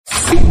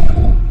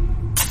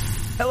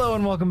Hello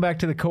and welcome back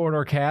to the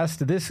Corridor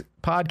Cast. This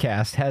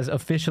podcast has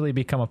officially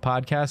become a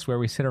podcast where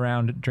we sit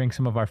around, drink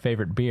some of our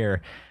favorite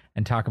beer,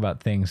 and talk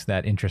about things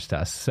that interest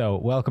us. So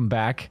welcome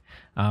back.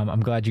 I'm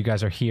glad you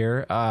guys are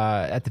here.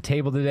 At the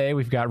table today,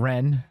 we've got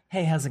Ren.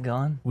 Hey, how's it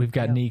going? We've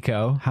got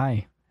Nico.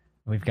 Hi.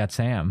 We've got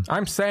Sam.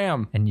 I'm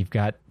Sam. And you've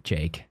got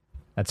Jake.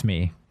 That's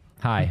me.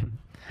 Hi.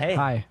 Hey.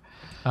 Hi.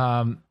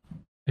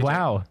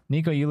 Wow.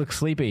 Nico, you look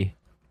sleepy.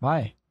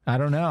 Why? I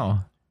don't know.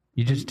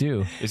 You just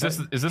do. Is this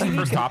the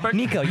first topic?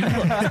 Nico, you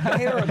look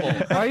terrible.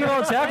 Why are you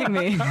all attacking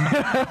me?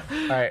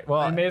 All right.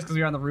 Well, Maybe it's because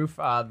we were on the roof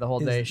the whole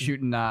day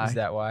shooting. is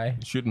that why?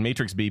 Shooting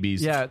Matrix BBs.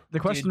 Yeah. The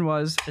question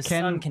was, The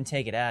sun can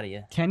take it out of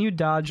you. can you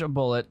dodge a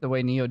bullet the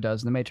way Neo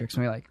does in the Matrix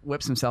when he like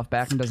whips himself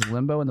back and does a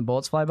limbo and the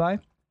bullets fly by?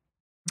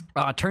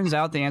 Turns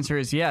out the answer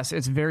is yes.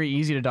 It's very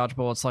easy to dodge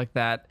bullets like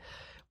that.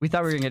 We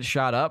thought we were gonna get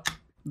shot up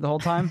the whole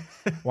time.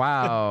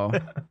 Wow.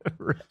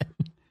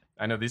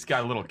 I know these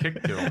got a little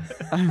kick to them.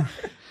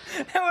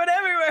 It went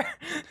everywhere.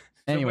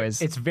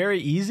 Anyways, It's very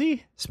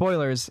easy?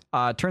 spoilers.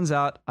 Turns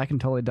out I can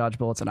totally dodge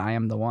bullets and I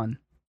am the one.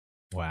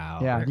 Wow.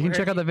 Yeah. You can where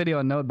check out did the video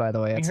on Node, by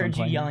the way. I at some heard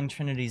you point. yelling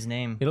Trinity's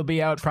name. It'll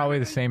be out probably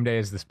the same day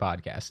as this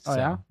podcast. Oh,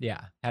 yeah?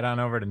 Yeah. Head on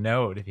over to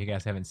Node if you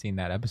guys haven't seen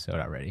that episode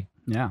already.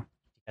 Yeah. You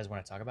guys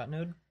want to talk about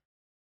Node?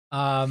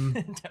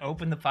 To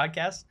open the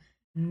podcast?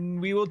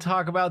 we will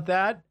talk about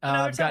that.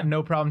 Another I've got time.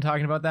 no problem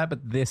talking about that,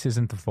 but this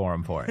isn't the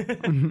forum for it.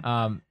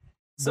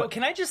 So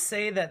can I just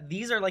say that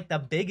these are like the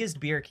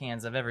biggest beer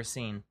cans I've ever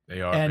seen.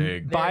 They are And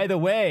big. by the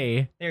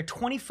way, They're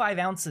 25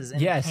 ounces in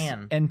a yes,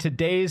 can. and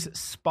today's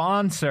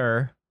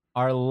sponsor,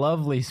 our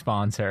lovely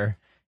sponsor,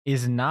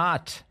 is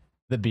not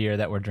the beer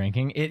that we're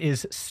drinking. It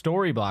is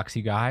Storyblocks,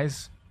 you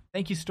guys.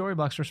 Thank you,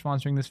 Storyblocks, for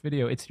sponsoring this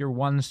video. It's your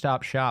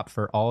one-stop shop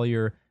for all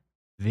your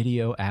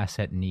video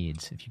asset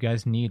needs. If you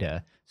guys need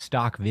a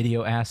stock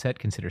video asset,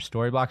 consider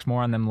Storyblocks.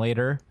 More on them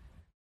later,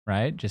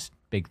 right? Just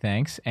big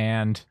thanks.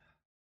 And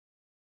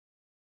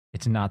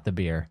it's not the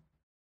beer.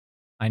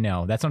 I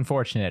know. That's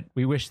unfortunate.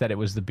 We wish that it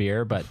was the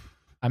beer, but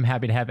I'm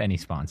happy to have any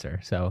sponsor.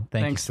 So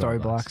Thanks, you,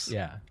 Storyblocks.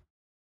 Yeah.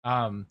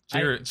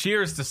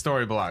 Cheers to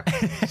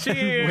Storyblocks.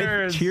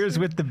 Cheers. Cheers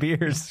with the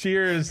beers.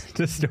 Cheers.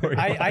 To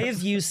Storyblocks. I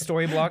have used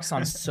Storyblocks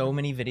on so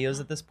many videos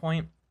at this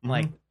point.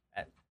 Like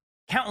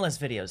countless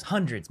videos,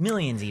 hundreds,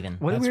 millions even.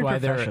 What a that's weird why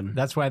profession.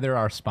 that's why they're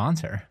our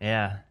sponsor.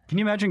 Yeah. Can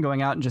you imagine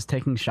going out and just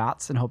taking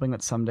shots and hoping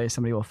that someday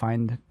somebody will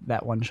find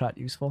that one shot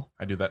useful?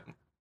 I do that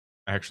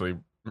actually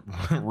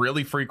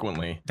really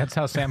frequently. That's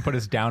how Sam put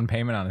his down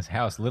payment on his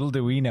house. Little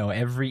do we know,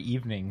 every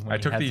evening when I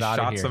he took heads these out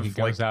shots here, of he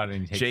goes like out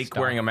and he takes Jake stock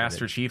wearing a footage.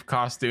 Master Chief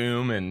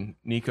costume and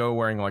Nico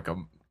wearing like a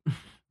Those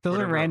are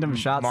whatever, random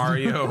shots.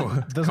 Mario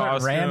Those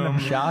aren't costume. random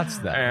shots,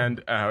 though.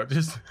 And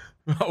just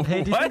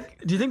Hey,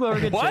 do you think we'll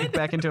ever get What? Jake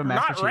back into a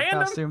Master Not Chief random?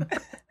 costume?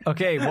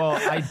 Okay, well,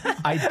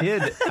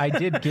 I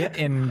did get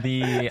in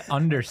the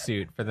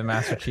undersuit for the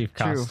Master Chief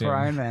True, costume for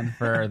Iron Man.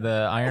 for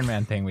the Iron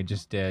Man thing we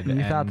just did. You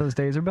and, thought those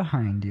days are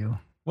behind you.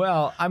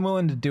 well, I'm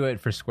willing to do it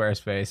for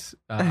Squarespace,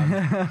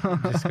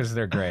 just because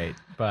they're great.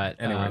 But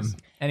anyways,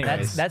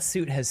 That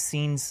suit has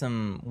seen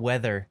some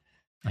weather,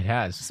 it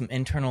has. some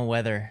internal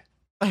weather.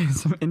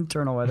 Some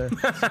internal weather.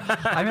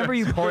 I remember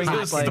you pouring It's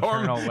this the like storm.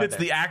 internal weather. It's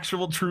the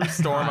actual true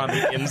storm on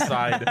the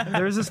inside.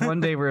 there was this one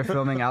day we were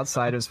filming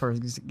outside. It was for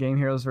Game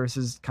Heroes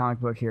versus Comic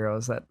Book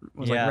Heroes. That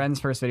was Yeah. like Ren's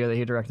first video that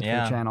he directed for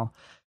Yeah. the channel.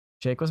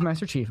 Jake was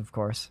Master Chief, of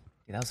course.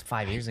 Dude, that was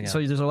 5 years ago. So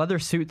there's a leather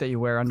suit that you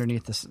wear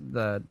underneath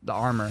the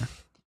armor.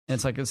 And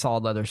it's like a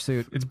solid leather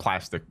suit. It's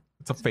plastic.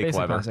 It's a fake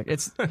Basically leather.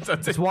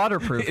 plastic. It's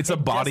waterproof. It's a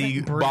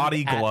body doesn't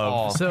breathe at glove.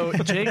 all. So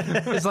Jake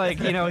is like,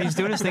 he's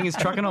doing his thing. He's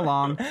trucking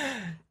along,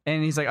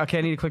 and he's like, "Okay,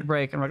 I need a quick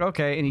break." I'm like,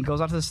 "Okay," and he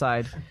goes out to the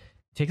side,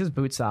 takes his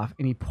boots off,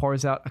 and he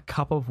pours out a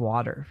cup of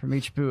water from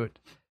each boot,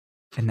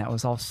 and that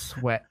was all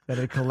sweat that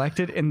had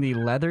collected in the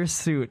leather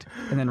suit,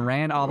 and then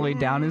ran all the way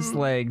down his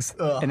legs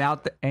and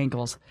out the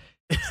ankles.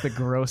 It's the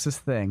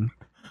grossest thing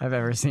I've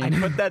ever seen. I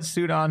put that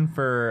suit on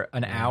for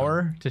an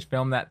hour to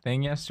film that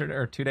thing yesterday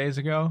or 2 days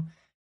ago,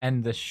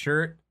 and the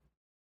shirt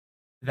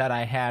that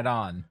I had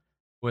on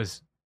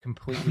was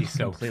completely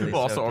soaked. Completely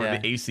Well, also, soaked, yeah.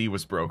 the AC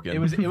was broken. It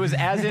was as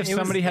if It was-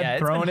 somebody yeah, had it's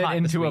thrown been it hot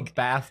this into a week.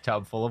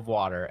 bathtub full of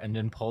water and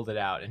then pulled it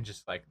out and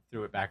just like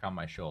threw it back on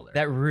my shoulder.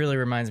 That really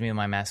reminds me of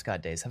my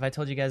mascot days. Have I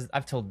told you guys?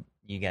 I've told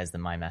you guys the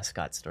my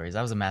mascot stories.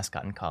 I was a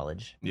mascot in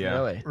college. yeah.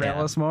 Really? Yeah.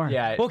 Tell us more.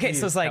 yeah. Well, okay, please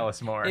so it's like tell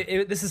us more.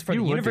 this is for You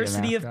the would be a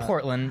University of mascot.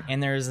 Portland,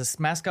 and there's this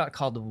mascot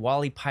called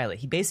Wally Pilot.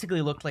 He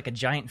basically looked like a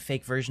giant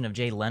fake version of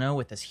Jay Leno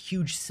with this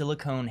huge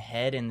silicone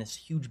head and this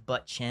huge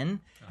butt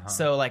chin.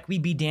 So like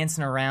we'd be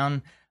dancing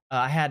around.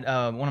 I had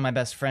one of my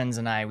best friends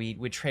and I, we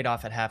would trade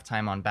off at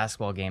halftime on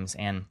basketball games,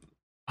 and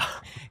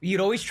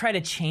you'd always try to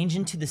change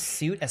into the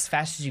suit as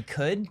fast as you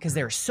could because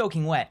they were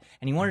soaking wet,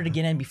 and you wanted to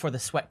get in before the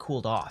sweat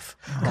cooled off.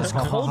 Because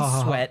cold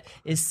sweat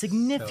is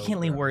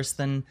significantly worse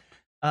than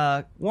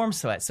warm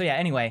sweat. So yeah,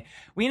 anyway,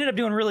 we ended up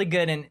doing really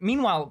good, and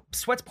meanwhile,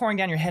 sweat's pouring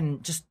down your head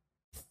and just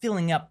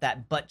filling up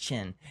that butt chin.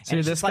 So And it's you're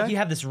just this like guy? you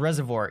have this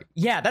reservoir.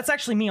 Yeah, that's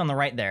actually me on the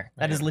right there.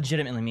 That is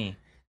legitimately me.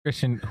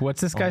 Christian,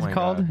 what's this Oh guy's my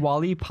called? God.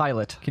 Wally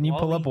Pilot. Can you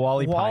pull up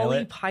Wally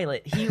Wally Pilot?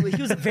 Pilot. He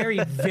was a very,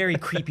 very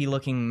creepy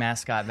looking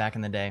mascot back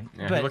in the day.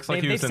 Yeah, but he looks like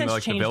he they've was in since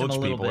like the changed him Village a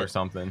little People or bit.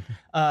 something.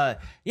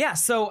 Yeah,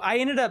 so I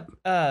ended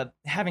up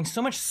having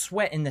so much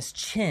sweat in this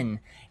chin,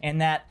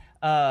 and that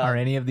Are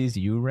any of these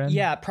you, Ren?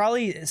 yeah,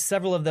 probably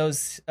several of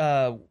those.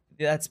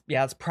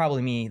 That's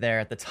probably me there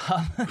at the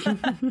top.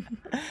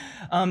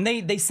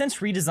 They since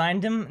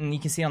redesigned him, and you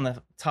can see on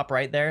the top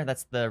right there.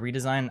 That's the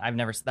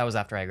redesign. That was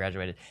after I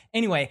graduated.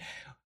 Anyway,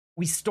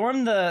 we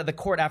stormed the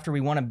court after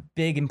we won a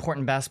big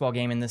important basketball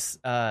game. In this,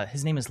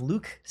 his name is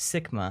Luke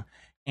Sikma.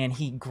 And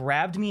he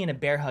grabbed me in a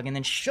bear hug and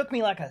then shook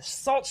me like a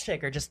salt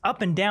shaker, just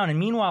up and down. And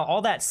meanwhile,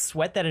 all that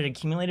sweat that had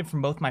accumulated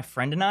from both my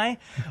friend and I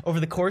over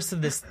the course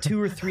of this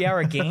 2 or 3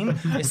 hour game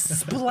is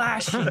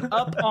splashing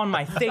up on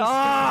my face,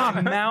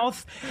 my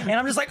mouth. And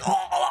I'm just like,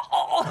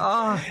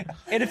 oh.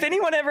 And if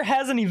anyone ever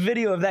has any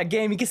video of that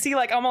game, you can see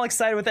like I'm all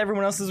excited with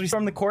everyone else as we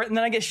storm the court. And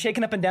then I get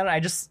shaken up and down. And I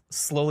just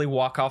slowly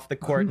walk off the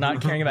court,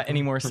 not caring about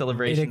any more It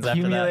celebrations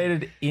after that.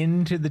 accumulated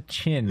into the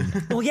chin.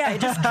 Well, yeah, it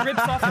just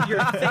drips off of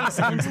your face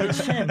and into the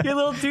chin. Your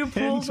little 2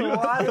 pools of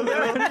water.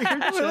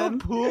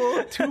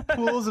 Two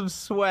pools of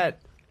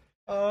sweat.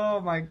 Oh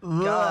my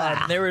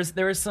god.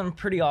 There was some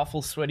pretty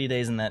awful sweaty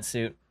days in that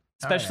suit,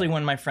 especially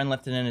when my friend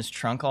left it in his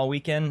trunk all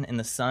weekend in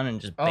the sun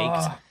and just baked.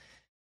 And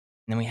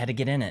then we had to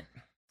get in it.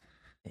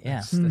 Yeah.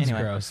 That's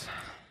anyway, gross.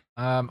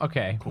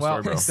 Okay. Cool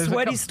well, story, bro. there's a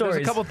Sweaty There's stories.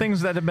 a couple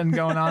things that have been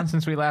going on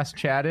since we last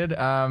chatted.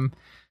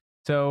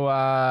 So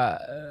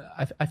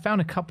I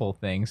found a couple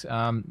things.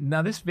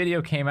 Now this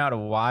video came out a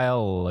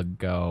while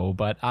ago,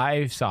 but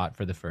I saw it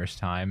for the first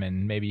time,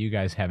 and maybe you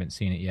guys haven't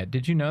seen it yet.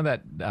 Did you know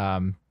that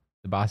the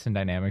Boston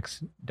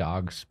Dynamics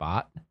dog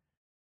Spot?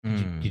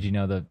 Did you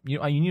know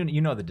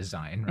you know the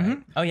design, right?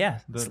 Oh yeah,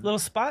 this little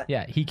spot.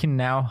 Yeah, he can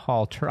now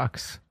haul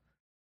trucks.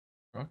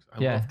 I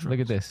Yeah, love look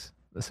at trucks.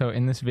 this. So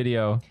in this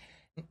video,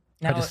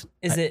 Now, just-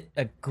 is it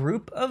a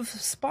group of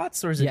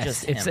spots or is it yes,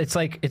 just it's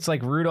him? it's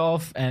like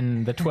Rudolph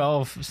and the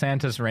 12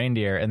 Santa's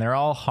reindeer, and they're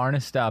all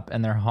harnessed up,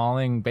 and they're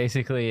hauling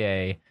basically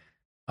a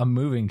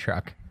moving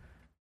truck.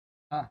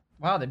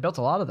 Wow, they built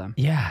a lot of them.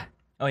 Yeah,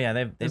 Oh yeah,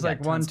 they've There's got like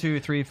 1, tons. 2,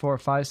 3, 4,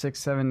 5, 6,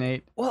 7,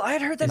 8. Well, I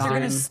had heard that they're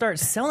going to 9, start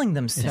selling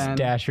them soon. 10.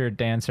 Dasher,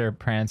 Dancer,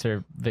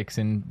 Prancer,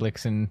 Vixen,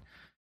 Blixen.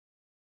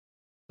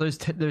 There's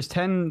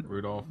 10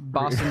 Rudolph.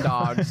 Boston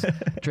dogs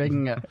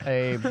dragging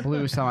a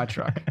blue semi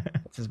truck.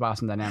 It says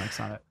Boston Dynamics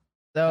on it.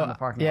 So in the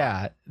parking lot.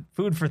 yeah,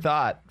 food for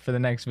thought for the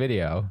next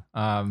video.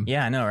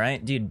 Yeah, I know,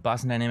 right, dude?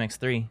 Boston Dynamics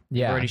 3.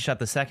 Yeah. We've already shot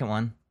the second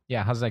one.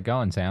 Yeah, how's that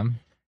going, Sam?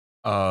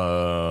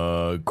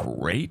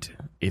 Great.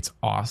 It's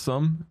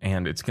awesome,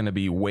 and it's gonna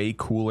be way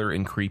cooler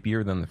and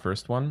creepier than the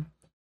first one.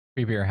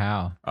 Creepier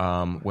how?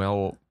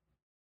 Well,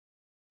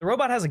 The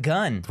robot has a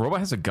gun the robot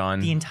has a gun,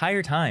 the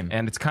entire time.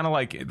 and it's kind of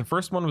like the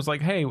first one was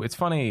like, "Hey, it's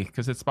funny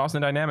because it's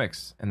Boston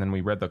Dynamics," and then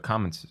we read the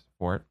comments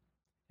for it,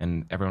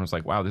 and everyone was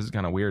like, "Wow, this is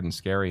kind of weird and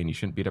scary, and you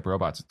shouldn't beat up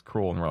robots. It's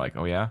cruel." And we're like,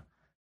 "Oh yeah."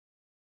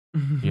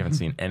 You haven't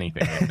seen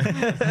anything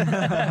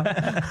yet.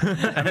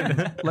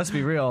 Let's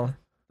be real.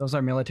 Those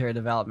are military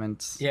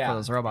developments Yeah. for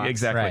those robots.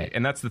 Exactly. Right.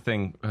 And that's the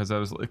thing,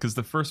 because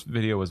the first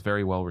video was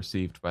very well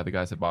received by the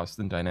guys at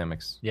Boston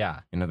Dynamics. Yeah.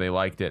 You know, they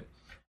liked it.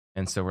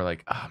 And so we're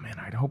like, oh man,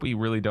 I hope we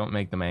really don't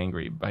make them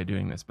angry by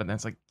doing this. But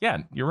that's like, yeah,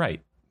 you're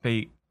right.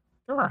 They're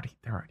already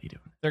doing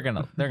it. They're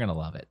gonna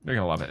love it. They're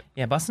gonna love it.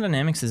 Yeah, Boston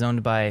Dynamics is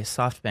owned by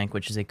SoftBank,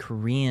 which is a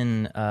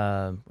Korean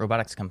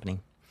robotics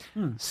company.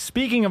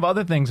 Speaking of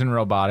other things in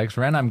robotics,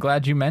 Ren, I'm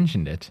glad you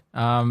mentioned it.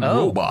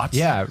 Robots.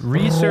 Yeah,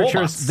 researchers.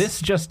 Robots. This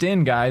just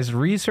in, guys.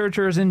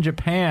 Researchers in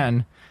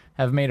Japan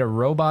have made a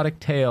robotic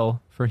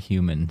tail for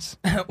humans.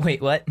 Wait,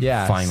 what?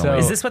 Yeah, Finally. so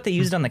Is this what they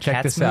used on the check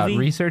Cats this out. movie?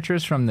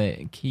 Researchers from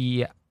the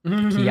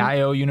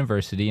Keio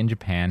University in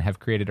Japan have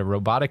created a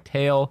robotic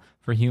tail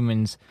for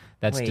humans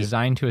that's Wait.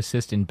 designed to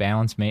assist in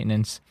balance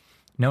maintenance,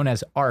 known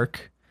as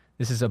ARC.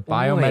 This is a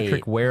biometric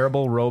Wait.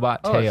 wearable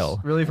robot Oh, it's tail.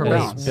 really for that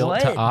is balance. built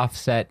to What?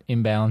 offset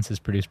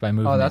imbalances produced by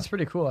movement. Oh, that's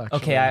pretty cool, actually.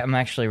 Okay, I'm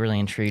actually really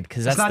intrigued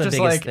because that's it's not the just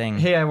biggest like, thing.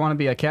 hey, I want to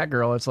be a cat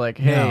girl. It's like,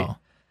 hey, No.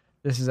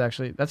 this is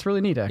actually, that's really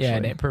neat, actually. Yeah,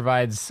 and it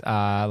provides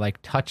like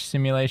touch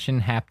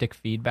simulation, haptic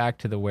feedback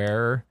to the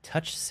wearer.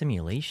 Touch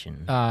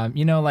simulation,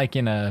 You know, like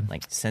in a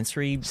like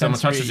sensory. Someone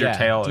Sensory, touches your yeah.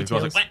 tail, it goes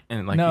Details. like,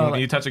 and like No, you,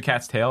 like- you touch a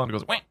cat's tail, and it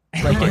goes, Wah.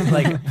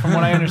 like from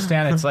what I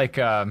understand, it's like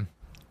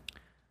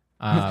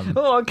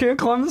Oh, I can't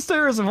climb the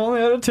stairs. I've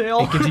only had a tail.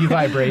 it gives you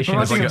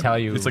vibrations It's like to a- tell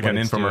you. It's like what an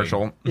it's doing.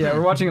 infomercial. Yeah,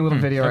 we're watching a little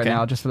video right Okay.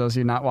 now, just for those of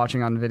you not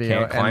watching on video.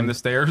 Can't climb and the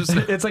stairs.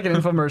 It's like an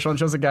infomercial and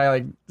shows a guy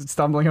like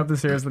stumbling up the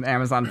stairs with an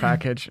Amazon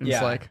package. And Yeah.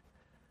 It's like,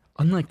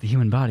 unlike the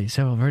human body,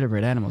 several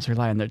vertebrate animals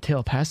rely on their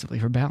tail passively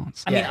for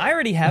balance. I mean, I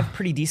already have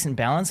pretty decent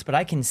balance, but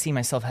I can see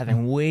myself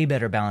having way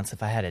better balance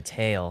if I had a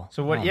tail.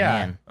 So what- Oh,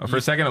 yeah. man. For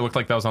a second, it looked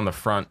like that was on the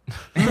front.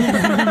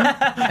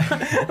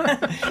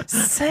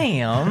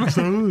 Sam.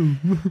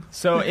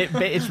 So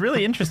it's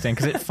really interesting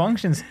because it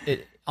functions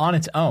on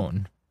its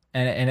own,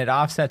 and it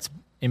offsets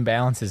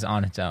imbalances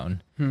on its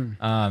own.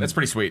 That's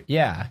pretty sweet.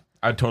 Yeah.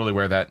 I'd totally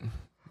wear that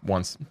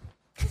once,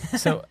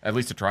 So at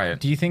least to try it.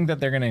 do you think that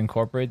they're going to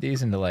incorporate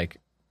these into like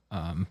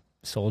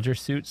soldier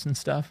suits and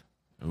stuff.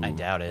 Ooh. I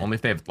doubt it. Only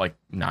if they have like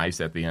knives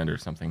at the end or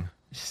something.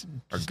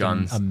 Or Just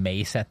guns. a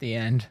mace at the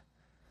end.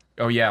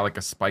 Oh yeah, like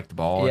a spiked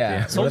ball. Yeah. At the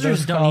end. What are Soldiers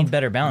those don't called? need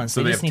better balance.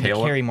 So they they just have need to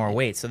tail- carry more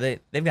weight. So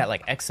they've got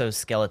like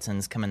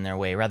exoskeletons coming their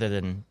way rather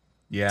than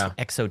Yeah.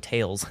 exo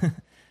tails.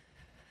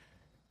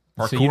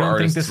 Parkour So you don't think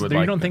artists this? You would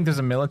like don't that. think there's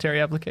a military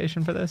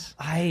application for this?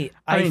 I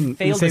mean, in the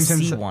failed to same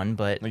see sense- one,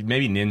 but Like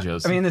maybe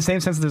ninjas. I mean, in the same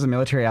sense, there's a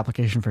military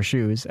application for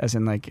shoes, as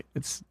in like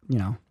it's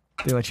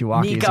they let you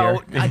walk easier.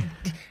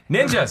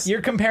 ninjas.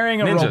 You're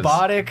comparing a Ninjas.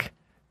 robotic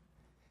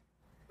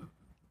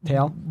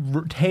Tail.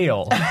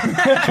 tail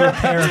to a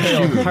pair of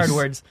shoes. hard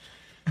words.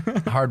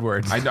 Hard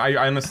words. I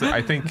honestly,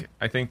 I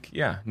think,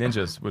 yeah,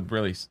 ninjas would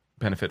really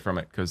benefit from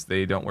it because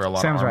they don't wear a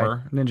lot Sam's of right.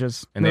 armor.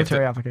 Ninjas. And they have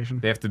Military to- application.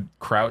 They have to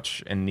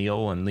crouch and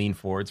kneel and lean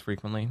forwards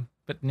frequently.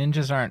 But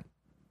ninjas aren't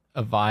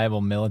a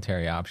viable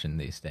military option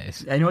these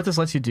days. I know what this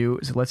lets you do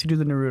is it lets you do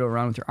the Naruto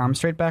run with your arms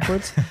straight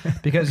backwards,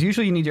 because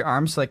usually you need your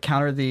arms to like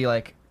counter the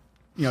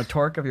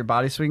torque of your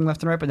body swinging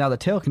left and right. But now the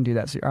tail can do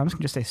that, so your arms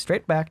can just stay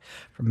straight back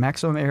for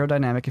maximum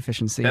aerodynamic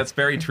efficiency. That's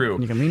very true.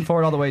 and you can lean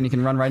forward all the way, and you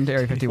can run right into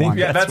Area 51.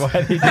 Yeah, that's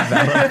why they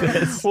developed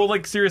this. Well,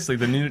 like seriously,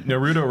 the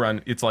Naruto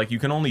run, it's like you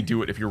can only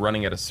do it if you're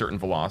running at a certain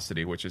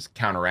velocity, which is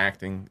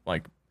counteracting,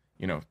 like,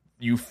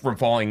 you from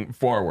falling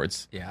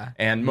forwards. Yeah.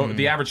 And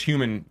the average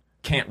human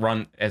can't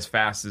run as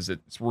fast as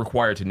it's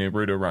required to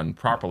Naruto run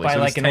properly. By so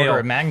like this an order tail,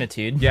 of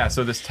magnitude. yeah,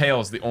 so this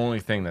tail is the only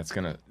thing that's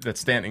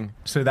standing.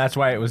 So that's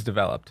why it was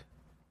developed.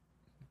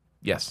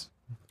 Yes.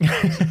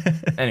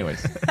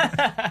 Anyways,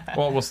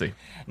 well, we'll see.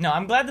 No,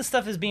 I'm glad this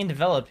stuff is being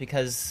developed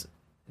because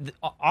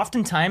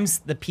oftentimes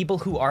the people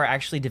who are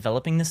actually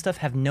developing this stuff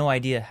have no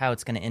idea how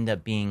it's going to end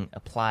up being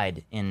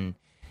applied in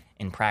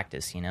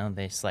practice.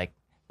 They just like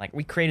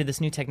we created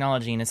this new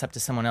technology and it's up to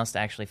someone else to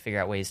actually figure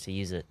out ways to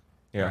use it.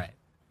 Yeah, Right.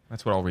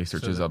 that's what all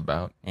research is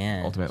about.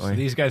 Yeah. Ultimately. So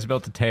these guys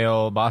built a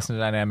tail. Boston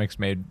Dynamics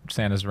made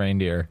Santa's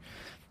reindeer,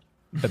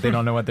 but they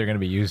don't know what they're going to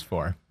be used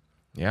for.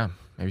 Yeah,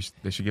 maybe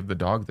they should give the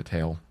dog the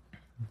tail.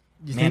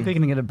 Do you think we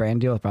can get a brand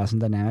deal with Boston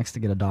Dynamics to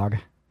get a dog?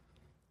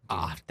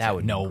 That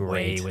would no be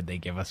great. way would they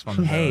give us one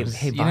of Hey, those.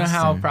 hey, you know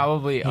how Boston.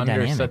 probably Hey, under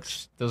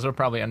Dynamics. those are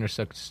probably under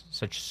such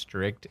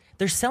strict.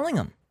 They're selling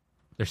them.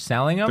 They're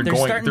selling them. They're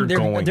They're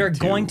going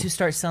going to. to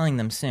start selling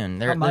them soon.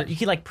 much? You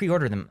could like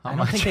pre-order them. I don't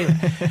much? think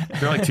they.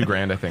 They're like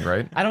 $2,000, I think,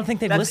 right? I don't think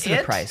they've That's listed a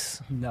it?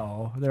 price.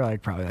 No, they're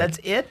like probably.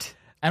 it.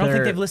 I don't think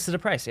They're- they've listed a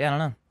price. Yeah, I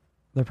don't know.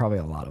 They're probably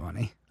a lot of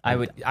money.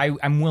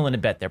 I'm willing to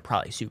bet they're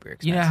probably super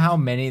expensive. You know how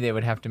many they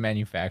would have to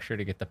manufacture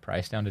to get the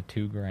price down to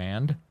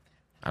 $2,000?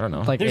 I don't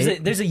know. Like There's eight-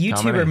 a How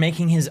YouTuber many?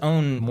 making his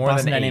own More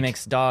Boston than 8.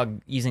 Dynamics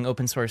dog using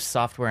open source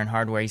software and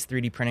hardware. He's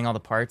 3D printing all the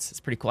parts. It's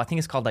pretty cool. I think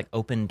it's called like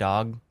Open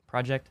Dog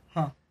Project.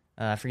 Huh.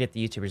 I forget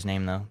the YouTuber's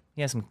name though.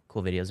 He has some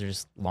cool videos. They're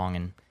just long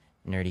and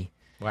nerdy.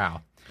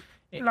 Wow.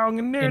 Long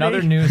and In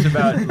other news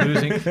about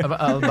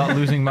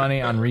losing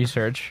money on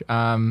research,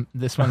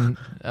 this one.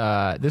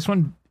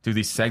 Do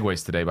these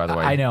segues today, by the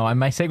way. I know, and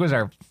my segues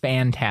are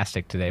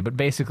fantastic today. But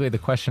basically, the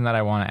question that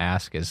I want to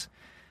ask is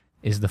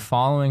the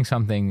following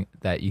something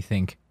that you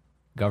think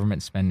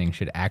government spending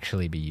should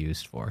actually be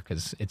used for?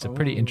 Because it's a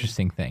pretty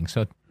interesting thing.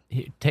 So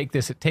take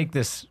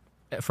this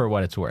for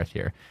what it's worth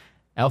here.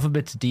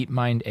 Alphabet's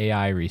DeepMind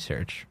AI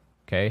research,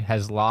 okay,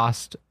 has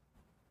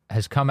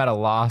come at a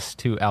loss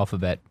to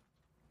Alphabet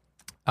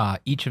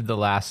each of the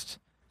last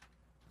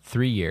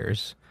 3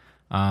 years.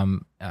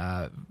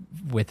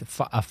 With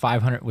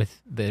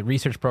the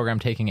research program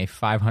taking a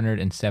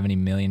 $570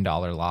 million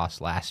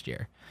loss last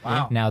year.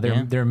 Wow. Now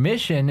their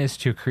mission is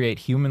to create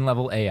human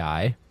level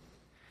AI.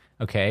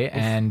 Okay,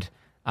 and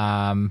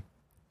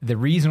the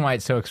reason why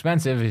it's so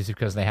expensive is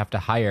because they have to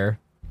hire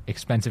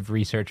expensive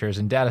researchers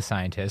and data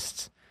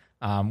scientists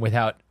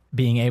without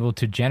being able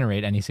to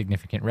generate any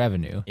significant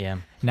revenue. Yeah.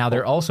 Now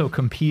they're also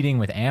competing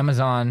with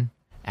Amazon,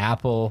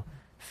 Apple,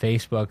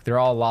 Facebook. They're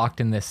all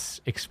locked in this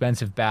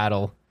expensive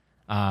battle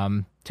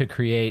to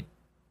create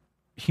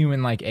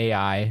human-like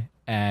AI,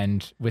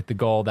 and with the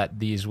goal that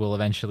these will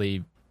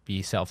eventually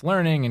be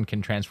self-learning and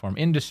can transform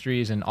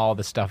industries and all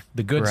the stuff,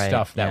 the good Right,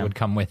 stuff that yeah. would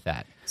come with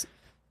that.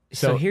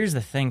 So here's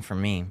the thing for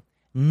me.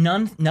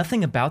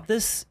 Nothing about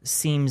this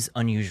seems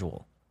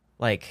unusual.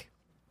 Like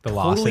The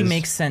totally losses.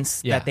 makes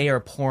sense Yeah. that they are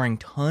pouring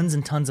tons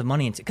and tons of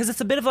money into, because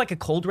it's a bit of like a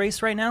cold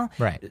race right now.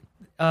 Right.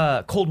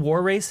 Cold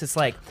War race. It's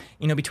like,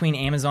 between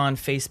Amazon,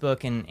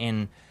 Facebook,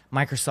 and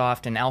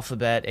Microsoft and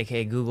Alphabet,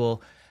 aka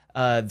Google.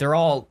 They're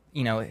all,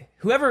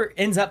 whoever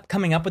ends up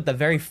coming up with the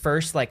very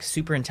first like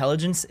super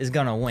intelligence is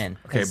gonna win.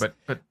 Okay,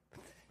 'Cause-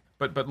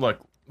 but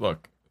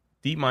look.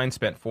 DeepMind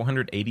spent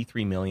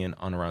 $483 million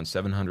on around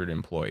 700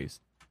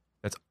 employees.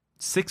 That's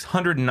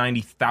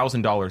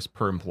 $690,000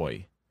 per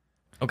employee.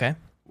 okay.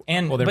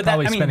 And Well, they're but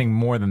probably that, I mean, spending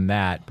more than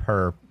that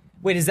per.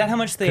 wait, is that how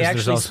much they 'cause there's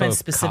actually also spent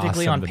specifically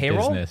costs of on the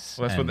payroll? business,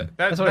 Well, that's what and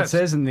That's what it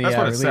says in the, That's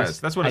what it release. says.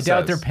 That's what it I says.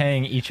 doubt they're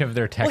paying each of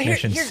their Well, here-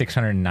 technicians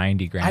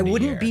 $690,000. I a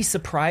wouldn't year. be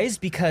surprised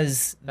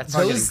because That's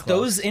probably those getting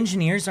close. those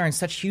engineers are in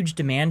such huge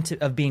demand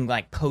of being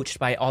like poached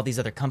by all these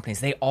other companies.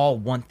 They all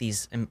want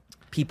these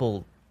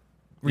people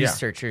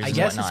researchers. I and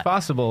guess whatnot. it's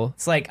possible.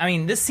 It's like, I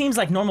mean, this seems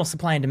like normal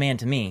supply and demand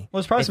to me.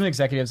 Well, there's probably some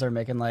executives that are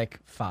making like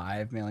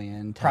 5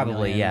 million, 10 Probably,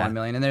 million, yeah. 1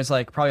 million, and there's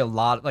like probably a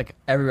lot. Like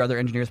every other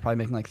engineer is probably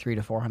making like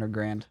 300 to 400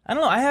 grand. I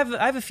don't know. I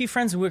have a few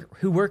friends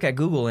who work at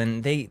Google,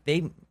 and they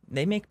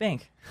make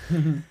bank.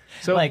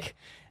 So Like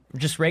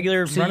just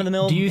regular run of the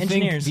mill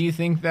engineers. Do you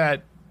think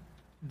that?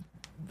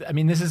 I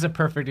mean, this is a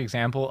perfect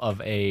example of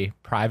a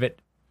private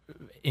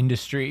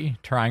industry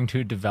trying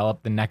to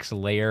develop the next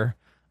layer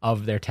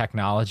of their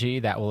technology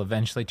that will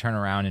eventually turn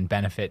around and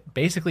benefit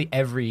basically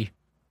every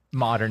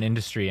modern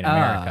industry in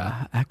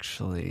America.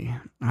 Actually,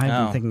 I've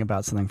Oh. been thinking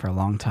about something for a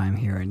long time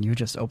here, and you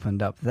just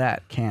opened up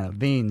that can of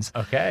beans.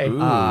 Okay.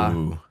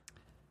 Ooh.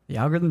 The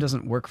algorithm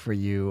doesn't work for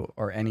you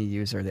or any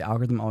user. The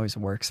algorithm always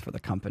works for the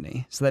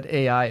company. So that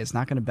AI is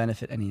not going to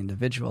benefit any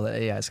individual. That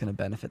AI is going to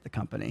benefit the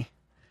company.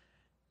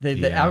 The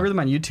Yeah. algorithm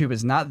on YouTube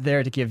is not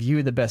there to give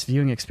you the best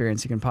viewing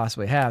experience you can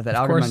possibly have. That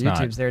Of algorithm on course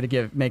YouTube not. is there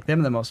to make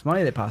them the most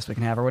money they possibly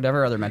can have, or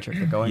whatever other metric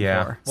they're going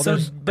Yeah. for. Well, So,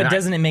 there's- but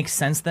doesn't it make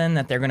sense then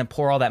that they're going to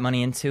pour all that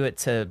money into it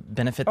to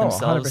benefit Oh,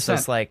 themselves? So 100%.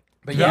 it's like,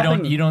 But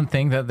Dropping- you don't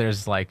think that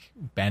there's like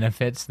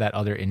benefits that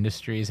other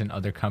industries and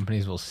other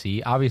companies will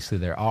see? Obviously,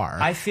 there are.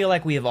 I feel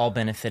like we have all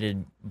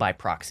benefited by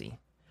proxy.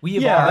 We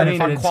have Yeah, all I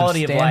mean, our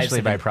quality of lives substantially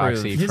have by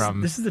improved.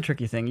 proxy. This is the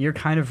tricky thing. You're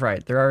kind of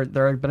right. There are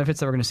benefits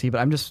that we're going to see, but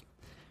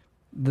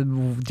the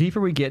deeper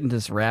we get into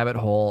this rabbit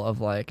hole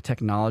of like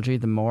technology,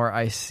 the more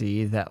I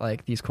see that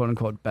like these quote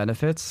unquote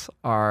benefits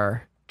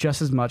are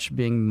just as much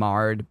being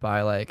marred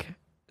by like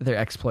their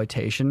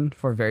exploitation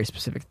for very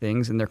specific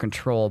things, and they're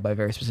controlled by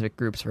very specific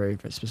groups for very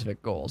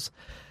specific goals.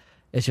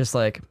 It's just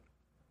like,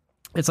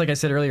 it's like I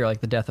said earlier, like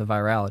the death of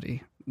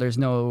virality. There's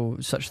no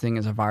such thing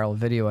as a viral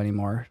video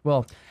anymore.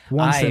 Well,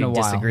 once I in a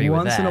while. disagree with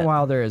Once in a that.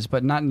 while there is,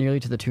 but not nearly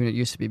to the tune it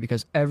used to be,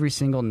 because every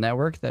single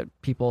network that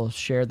people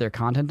share their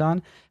content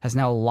on has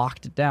now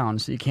locked it down,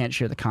 so you can't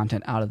share the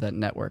content out of that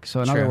network.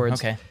 So in other True, words,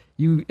 okay.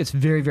 it's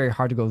very, very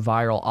hard to go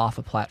viral off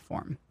a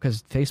platform,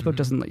 because Facebook Mm-hmm.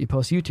 doesn't let you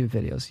post YouTube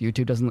videos.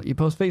 YouTube doesn't let you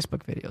post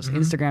Facebook videos.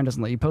 Instagram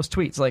doesn't let you post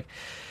tweets. Like,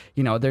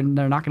 they're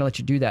not going to let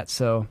you do that.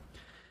 So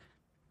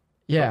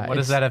yeah. What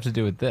does that have to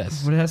do with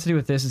this? What it has to do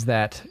with this is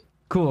that,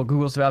 cool,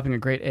 Google's developing a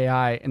great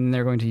AI, and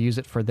they're going to use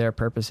it for their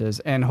purposes.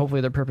 And hopefully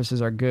their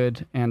purposes are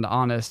good and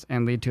honest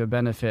and lead to a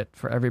benefit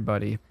for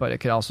everybody. But it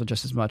could also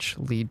just as much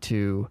lead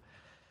to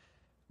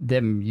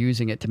them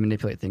using it to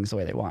manipulate things the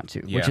way they want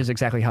to, which Yeah. is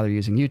exactly how they're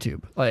using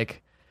YouTube.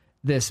 Like,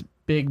 this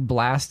big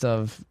blast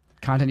of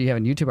content you have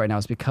on YouTube right now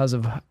is because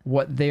of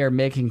what they are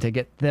making to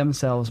get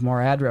themselves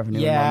more ad revenue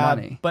and more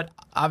money. but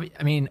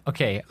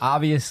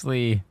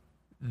obviously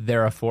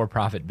they're a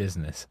for-profit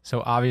business,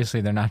 so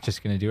obviously they're not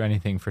just going to do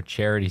anything for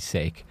charity's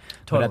sake. But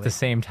at Totally. the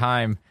same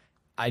time,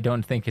 I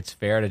don't think it's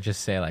fair to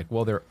just say like,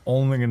 well, they're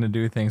only going to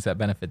do things that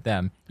benefit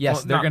them. Yes,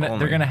 Well, they're not gonna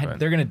only, but-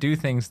 they're gonna do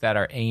things that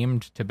are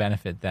aimed to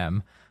benefit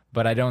them,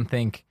 but I don't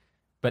think.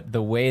 But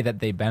the way that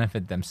they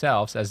benefit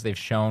themselves, as they've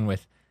shown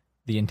with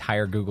the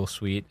entire Google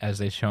suite, as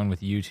they've shown with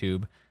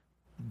YouTube,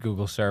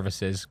 Google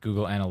services,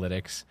 Google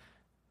Analytics,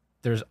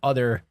 there's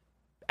other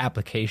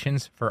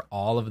applications for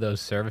all of those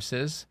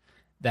services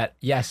that,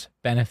 yes,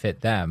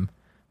 benefit them,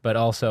 but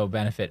also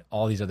benefit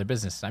all these other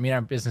businesses. I mean,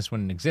 our business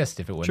wouldn't exist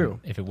if it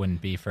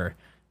wouldn't be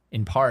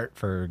in part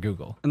for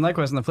Google. And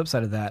likewise, on the flip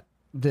side of that,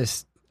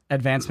 this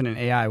advancement in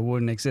AI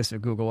wouldn't exist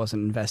if Google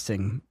wasn't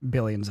investing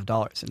billions of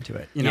dollars into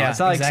it. Yeah, it's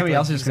not like somebody exactly,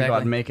 else is just going to go out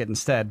exactly. and make it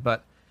instead.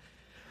 But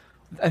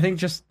I think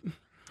just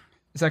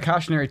it's a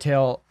cautionary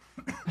tale.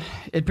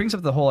 It brings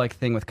up the whole like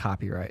thing with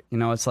copyright.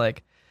 It's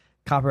like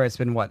copyright's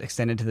been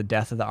extended to the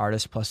death of the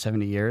artist plus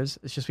 70 years.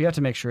 It's just we have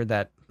to make sure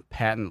that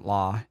patent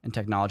law and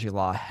technology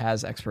law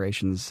has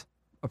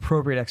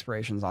appropriate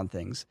expirations on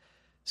things,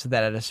 so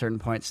that at a certain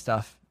point,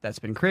 stuff that's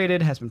been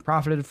created has been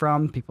profited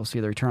from, people see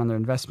the return on their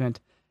investment,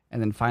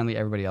 and then finally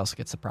everybody else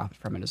gets the profit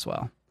from it as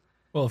well.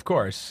 Well, of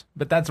course,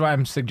 but that's why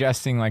I'm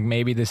suggesting like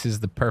maybe this is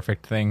the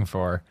perfect thing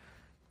for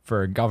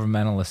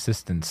governmental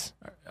assistance,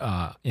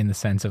 in the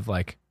sense of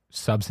like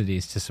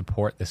subsidies to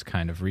support this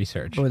kind of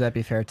research. But would that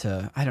be fair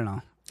to? I don't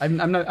know.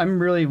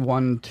 I'm really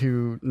one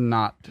to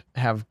not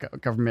have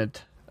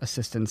government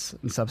assistance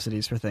and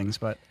subsidies for things,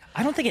 but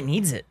I don't think it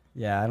needs it.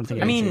 yeah, I don't think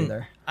I it needs mean,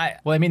 either.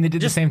 Well, I mean, they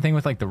did Just- the same thing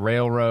with like the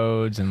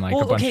railroads and like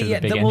Well, a bunch okay, of yeah,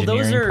 the big well,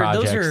 those engineering are-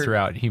 those projects are-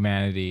 throughout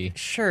humanity.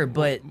 Sure,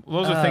 but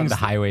Those are things. The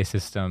highway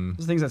system.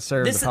 Those things that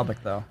serve this- the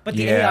public, though. But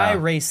the Yeah, AI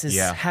race is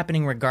yeah.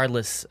 happening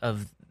regardless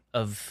of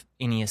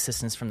any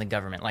assistance from the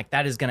government. Like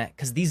that is gonna,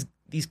 because these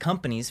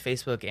companies,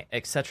 Facebook,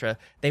 etc.,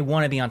 they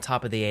want to be on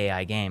top of the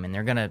AI game, and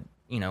they're gonna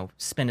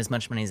spend as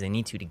much money as they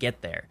need to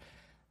get there.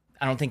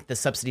 I don't think the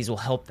subsidies will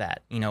help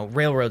that.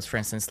 Railroads, for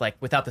instance, like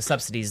without the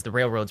subsidies, the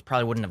railroads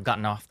probably wouldn't have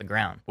gotten off the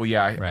ground. Well,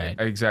 yeah, Right.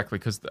 exactly.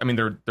 Because I mean,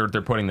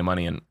 they're putting the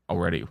money in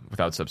already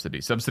without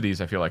subsidies. Subsidies,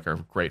 I feel like, are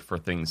great for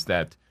things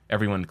that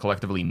everyone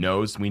collectively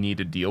knows we need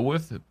to deal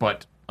with,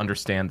 but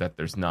understand that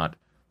there's not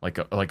like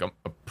a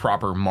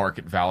proper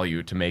market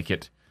value to make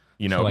it,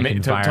 So, like,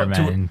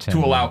 environment to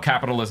allow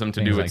capitalism to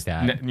things do like its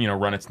that.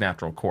 run its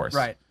natural course.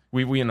 Right.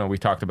 We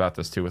talked about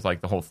this too with like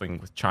the whole thing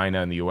with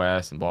China and the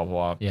U.S. and blah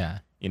blah blah. Yeah.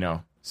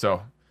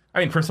 So I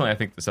mean, personally, I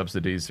think the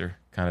subsidies are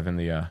kind of in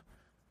the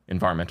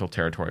environmental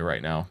territory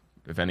right now,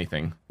 if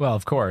anything, Well,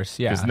 of course,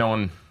 yeah. because no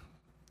one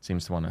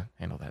seems to want to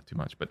handle that too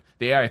much. But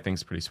the AI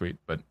thing's pretty sweet.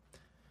 But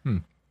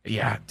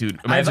yeah, dude,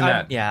 imagine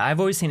that. Yeah, I've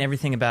always seen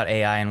everything about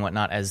AI and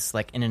whatnot as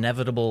like an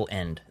inevitable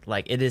end.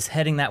 Like it is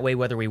heading that way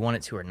whether we want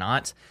it to or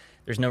not.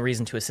 There's no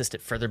reason to assist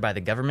it further by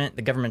the government.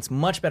 The government's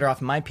much better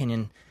off, in my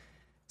opinion,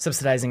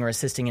 subsidizing or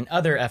assisting in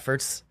other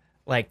efforts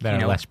like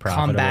That are less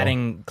profitable.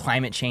 combating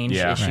climate change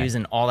Yeah. issues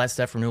and all that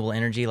stuff, renewable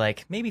energy.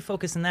 Like maybe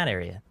focus in that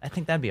area. I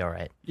think that'd be all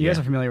right. You guys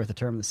are familiar with the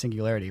term the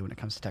singularity when it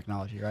comes to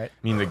technology, right?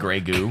 I mean, the gray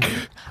goo.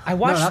 I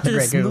watched not the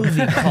this Grey Goo.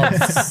 movie called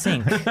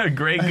Sync.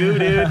 Gray goo,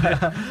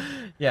 dude.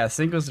 Yeah,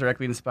 Sync was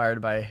directly inspired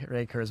by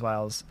Ray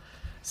Kurzweil's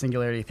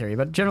singularity theory.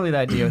 But generally, the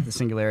idea with the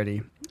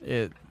singularity,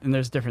 and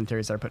there's different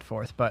theories that are put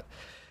forth, but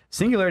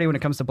singularity when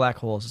it comes to black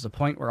holes is a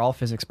point where all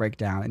physics break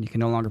down and you can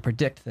no longer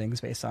predict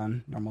things based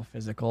on normal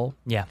physical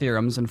Yeah.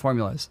 theorems and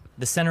formulas.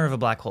 The center of a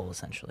black hole,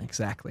 essentially.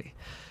 Exactly.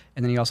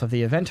 And then you also have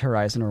the event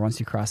horizon, where once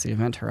you cross the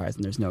event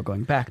horizon, there's no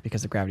going back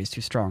because the gravity is too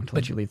strong to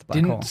let you leave the black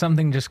Didn't hole.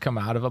 something just come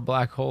out of a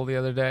black hole the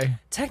other day?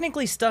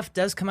 Technically, stuff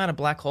does come out of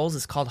black holes.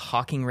 It's called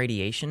Hawking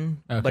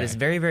radiation, but Okay. it's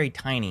very, very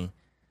tiny.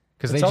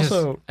 Because It's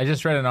also- I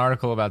just read an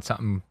article about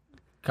some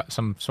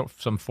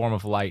form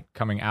of light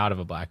coming out of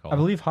a black hole. I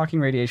believe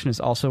Hawking radiation is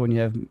also when you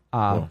have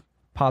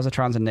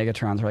positrons and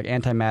negatrons, or like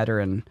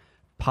antimatter and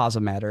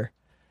posimatter,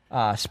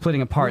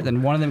 splitting apart.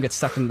 Then one of them gets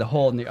sucked into the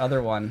hole, and the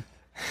other one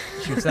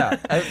shoots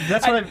out.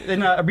 That's what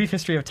in a brief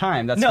history of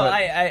time. That's No, what,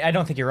 I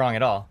don't think you're wrong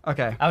at all.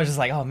 okay. I was just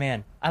like, oh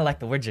man, I like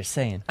the words you're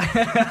saying.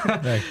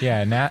 Like,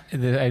 yeah,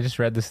 I just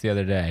read this the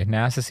other day.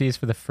 NASA sees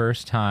for the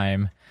first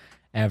time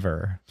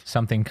ever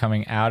something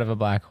coming out of a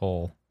black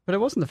hole. But it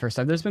wasn't the first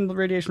time. There's been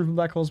radiation from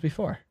black holes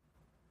before.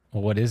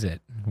 Well, what is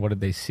it? What did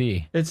they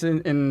see? It's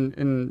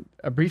in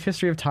a brief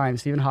history of time.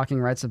 Stephen Hawking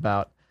writes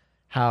about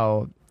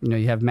how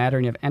you have matter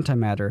and you have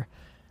antimatter,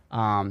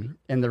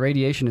 and the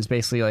radiation is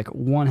basically like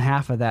one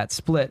half of that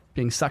split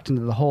being sucked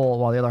into the hole,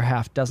 while the other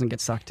half doesn't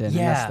get sucked in. And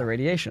that's Yeah. the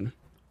radiation.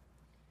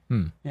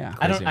 Hmm. Yeah.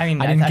 I don't. I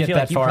mean, I didn't I get feel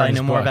that like you far in probably this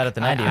know more book. about it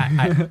than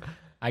I do.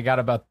 I got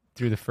about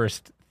through the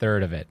first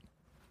third of it.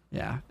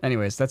 Yeah.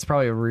 Anyways, that's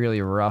probably a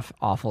really rough,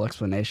 awful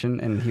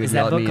explanation. And he would Is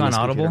yell that at me book in on his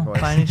computer Audible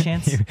voice. by any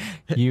chance?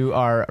 You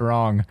are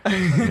wrong. Do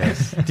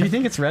you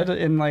think it's read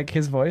in like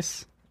his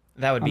voice?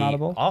 That would On be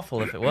Audible?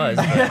 awful if it was.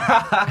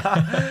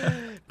 But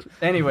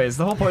Anyways,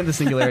 the whole point of the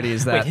singularity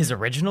is that wait, his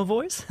original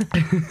voice?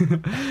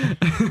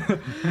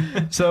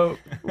 So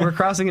we're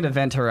crossing an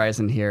event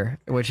horizon here,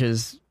 which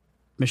is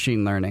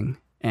machine learning.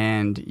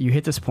 And you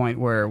hit this point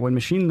where when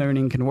machine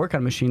learning can work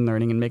on machine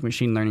learning and make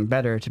machine learning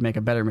better to make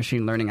a better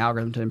machine learning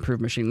algorithm to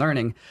improve machine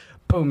learning,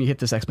 boom, you hit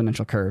this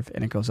exponential curve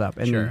and it goes up.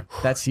 And Sure.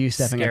 that's you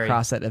stepping Scary.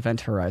 across that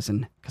event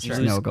horizon because You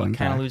there's no going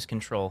kind back. of lose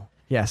control.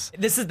 Yes.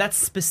 That's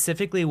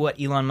specifically what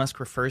Elon Musk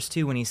refers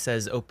to when he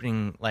says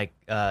opening like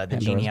the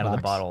Pandora's genie out of the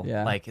box. bottle.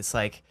 Yeah. Like it's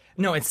like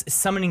no, it's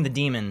summoning the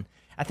demon.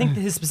 I think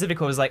his specific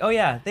quote was like, "Oh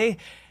yeah, the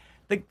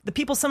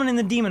people summoning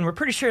the demon. We're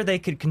pretty sure they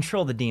could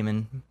control the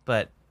demon,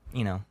 but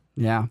Yeah.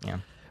 Yeah.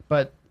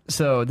 But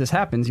so this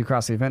happens, you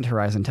cross the event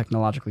horizon,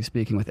 technologically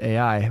speaking, with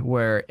AI,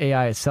 where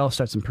AI itself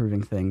starts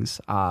improving things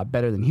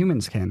better than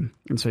humans can.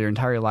 And so you're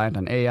entirely reliant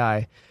on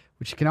AI,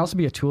 which can also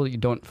be a tool that you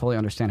don't fully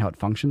understand how it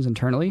functions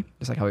internally,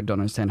 just like how we don't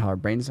understand how our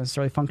brains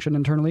necessarily function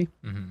internally.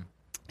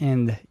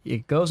 And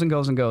it goes and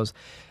goes and goes.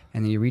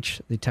 And then you reach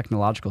the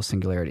technological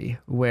singularity,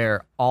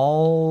 where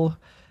all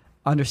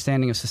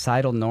understanding of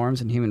societal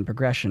norms and human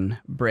progression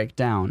break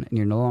down, and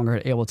you're no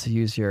longer able to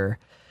use your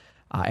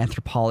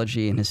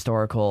anthropology and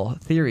historical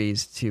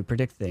theories to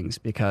predict things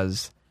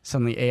because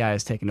suddenly AI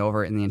has taken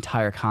over and the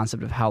entire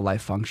concept of how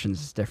life functions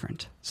is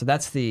different. So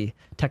that's the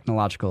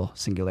technological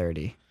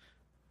singularity.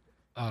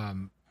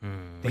 The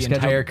scheduled-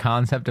 entire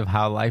concept of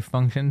how life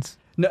functions.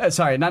 No,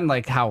 sorry, not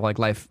like how like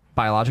life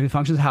biologically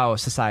functions, how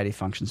society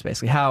functions,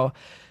 basically. How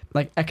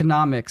like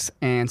economics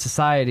and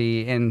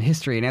society and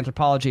history and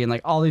anthropology and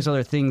like all these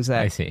other things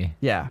that I see.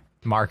 yeah.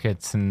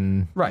 Markets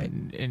and Right.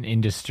 and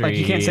industry. Like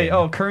you can't say, and-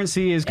 oh,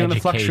 currency is going to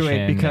fluctuate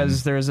education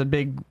because there's a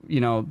big,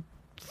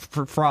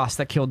 frost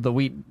that killed the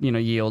wheat,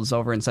 yields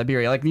over in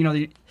Siberia. Like,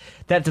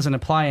 that doesn't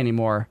apply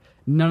anymore.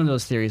 None of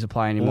those theories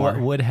apply anymore.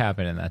 What would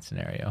happen in that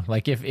scenario?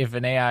 Like if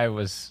an AI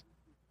was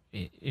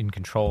in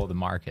control of the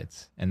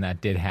markets and that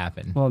did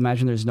happen. Well,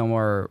 imagine there's no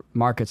more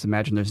markets.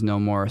 Imagine there's no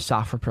more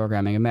software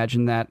programming.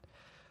 Imagine that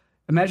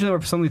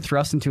we're suddenly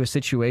thrust into a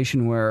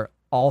situation where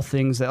all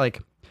things that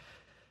like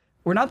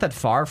we're not that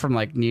far from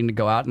like needing to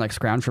go out and like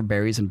scrounge for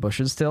berries and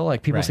bushes still.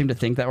 Like people Right. seem to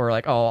think that we're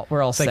like, oh,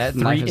 we're all It's set like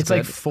and life three. is It's good.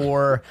 like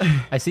four.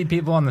 I see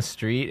people on the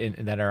street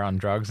that are on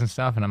drugs and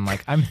stuff, and I'm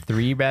like, I'm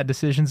 3 bad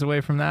decisions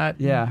away from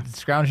that. Yeah.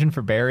 Scrounging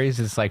for berries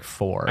is like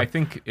 4. I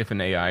think if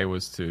an AI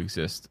was to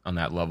exist on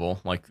that level,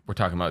 like we're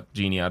talking about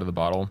genie out of the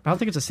bottle, I don't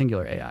think it's a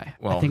singular AI. I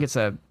Well- think it's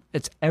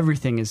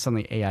everything is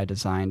suddenly AI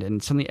designed,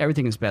 and suddenly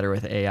everything is better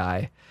with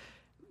AI.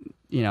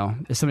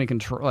 If somebody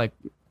control like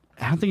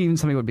I don't think even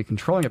somebody would be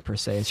controlling it per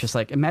se. It's just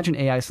like, imagine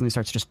AI suddenly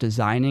starts just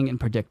designing and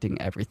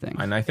predicting everything.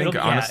 And I think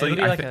It'll be- yeah, honestly,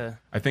 it'll be like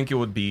I think it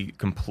would be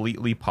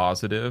completely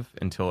positive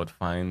until it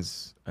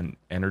finds an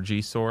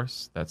energy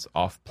source that's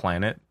off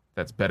planet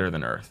that's better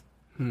than Earth.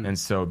 And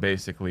so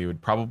basically, it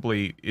would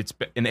probably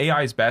in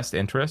AI's best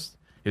interest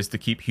is to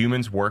keep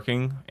humans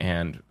working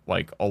and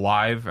like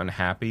alive and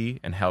happy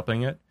and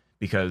helping it,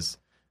 because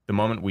the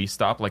moment we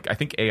stop, like I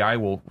think AI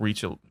will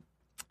reach a.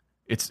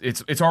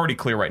 It's already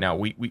clear right now.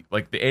 We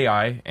like the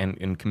AI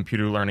and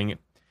computer learning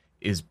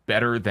is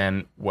better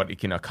than what it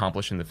can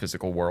accomplish in the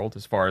physical world.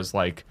 As far as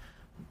like,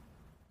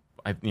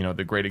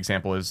 the great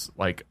example is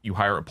like you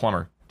hire a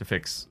plumber to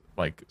fix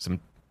like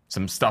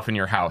some stuff in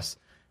your house.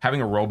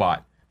 Having a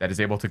robot that is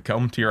able to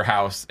come to your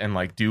house and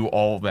like do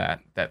all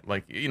that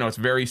like, it's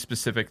very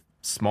specific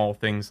small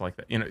things like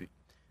that,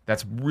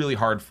 that's really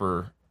hard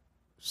for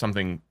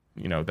something,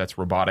 that's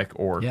robotic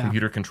or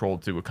computer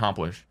controlled to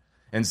accomplish.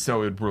 And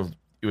so it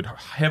would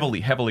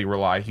heavily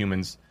rely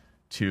humans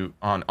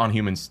on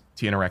humans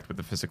to interact with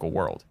the physical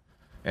world.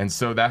 And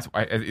so that's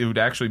why it would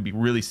actually be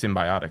really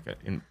symbiotic.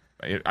 And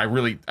I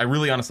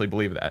really honestly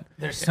believe that.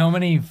 There's so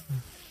many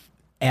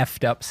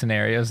effed up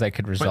scenarios that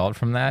could result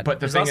from that. But the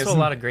There's thing also is, a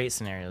lot of great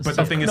scenarios. But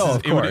the thing is,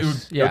 of it would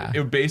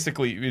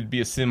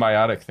be a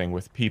symbiotic thing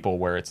with people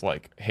where it's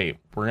like, hey,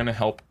 we're going to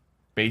help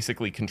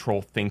basically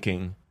control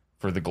thinking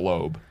for the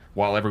globe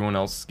while everyone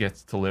else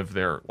gets to live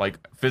their like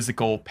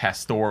physical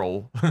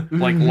pastoral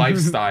like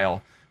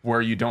lifestyle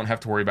where you don't have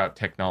to worry about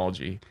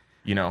technology,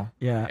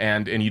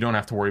 and you don't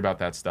have to worry about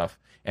that stuff.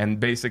 And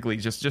basically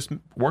just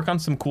work on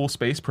some cool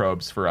space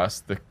probes for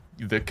us,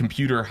 the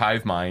computer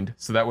hive mind,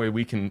 so that way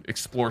we can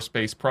explore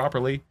space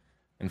properly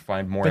and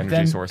find more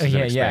energy sources.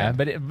 And expand.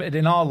 But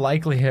in all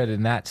likelihood,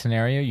 in that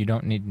scenario, you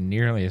don't need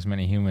nearly as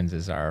many humans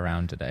as are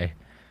around today.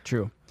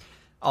 True.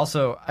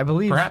 Also, I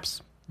believe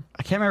Perhaps.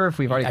 I can't remember if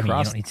we've already I mean, you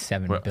crossed. don't need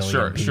 7 billion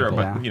Sure, people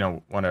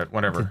but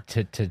whatever.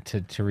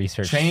 to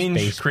research Change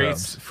space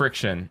creates probes.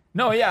 friction.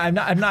 No, yeah, I'm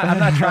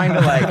not trying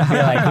to like be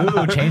like,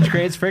 ooh, change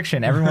creates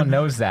friction. Everyone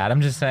knows that.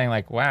 I'm just saying,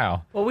 like,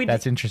 wow,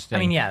 that's interesting. I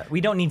mean, yeah,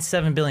 we don't need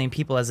 7 billion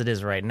people as it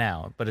is right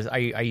now. But are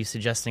you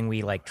suggesting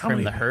we like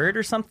trim the herd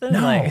or something?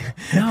 no, Like,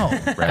 no.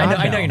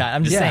 I know you're not.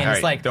 I'm just saying All it's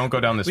right, like don't go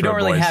down this we road, don't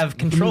really boys. have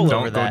control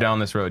Don't over go that. down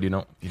this road. You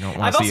don't want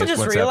I've to see also just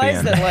what's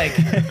realized at the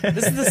end. that like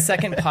this is the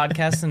second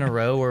podcast in a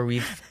row where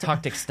we've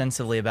talked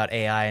extensively about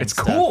AI and It's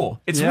stuff.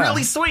 cool. It's Yeah.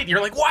 really sweet.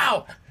 You're like,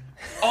 wow.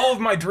 All of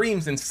my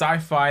dreams and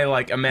sci-fi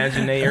like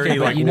imaginary Okay,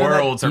 but like you know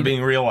that- worlds are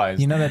being realized.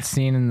 You know that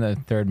scene in the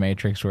third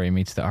Matrix where he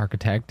meets the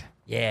architect?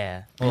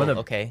 Yeah. What a-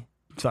 Okay.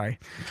 Sorry,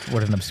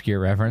 What an obscure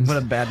reference. what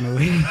a bad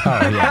movie. Oh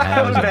yeah,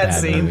 that was a bad bad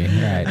scene.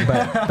 movie.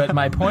 Right. But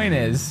my point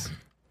is,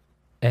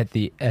 at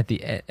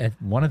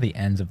one of the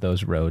ends of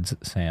those roads,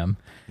 Sam,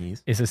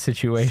 Yes. is a It's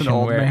situation an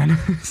old where man.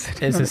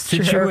 is a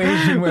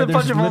situation where a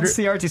bunch there's of old liter-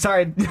 CRT.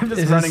 Sorry, I'm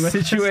just is running a with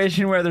this.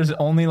 situation where there's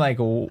only like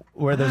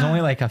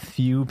a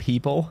few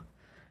people,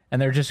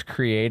 and they're just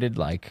created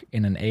like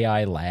in an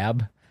AI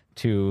lab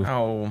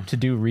to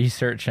do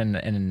research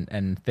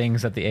and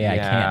things that the AI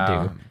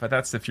can't do. But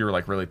that's if you're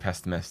like really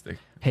pessimistic.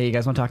 Hey, you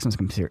guys want to talk some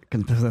conspiracy?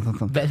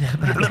 But,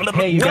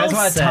 Hey, you guys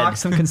Well want to said. talk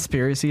some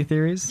conspiracy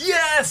theories?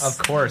 Yes.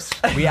 of course,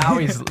 we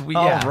always.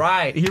 Yeah. All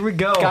right, here we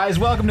go, Guys,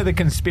 welcome to the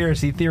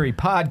Conspiracy Theory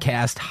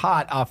Podcast,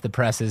 hot off the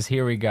presses.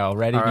 Here we go.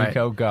 Ready, All right.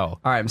 Nico, go.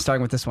 All right, I'm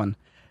starting with this one.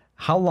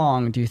 How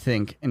long do you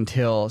think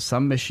until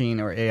some machine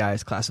or AI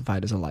is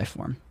classified as a life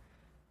form?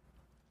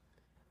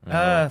 4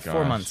 gosh.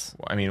 months.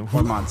 I mean,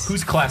 4 months.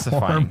 Who's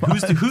classifying?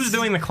 Who's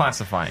doing the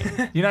classifying?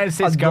 United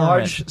States A government.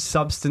 large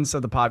substance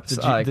of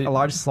the- a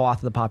large swath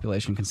of the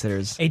population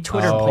considers. A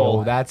Twitter Oh,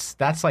 poll. that's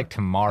like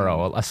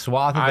tomorrow. A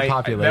swath of the I-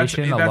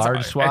 population, that's- a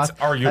large swath. that's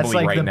arguably that's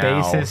like right the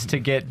now. basis to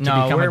get to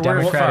No, become we're a far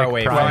Democratic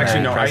away from primary that. Well,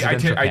 actually, no.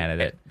 presidential I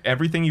candidate.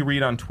 everything you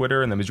read on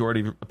Twitter and the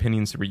majority of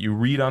opinions you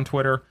read on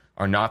Twitter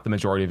are not the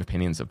majority of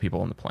opinions of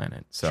people on the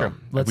planet. So Sure.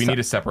 Let's- we need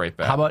to separate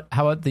that. How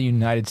about the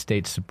United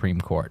States Supreme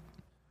Court?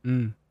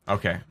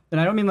 Okay. And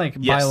I don't mean like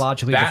Yes,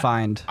 biologically that-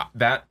 defined.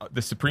 That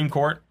the Supreme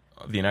Court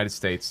of the United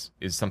States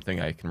is something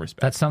I can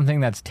respect. That's something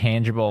that's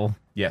tangible.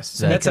 yes.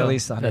 That's Nico, at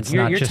least 100. That's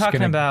You're- not you're just talking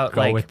gonna about,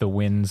 go like- with the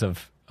winds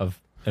of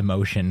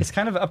emotion. It's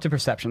kind of up to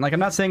perception. Like I'm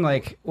not saying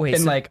like Wait,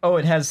 so- like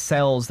it has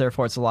cells,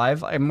 therefore it's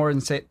alive. I'm more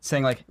than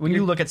saying like when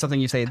you look at something,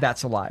 you say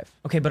that's alive.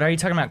 Okay, but are you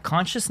talking about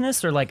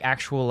consciousness or like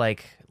actual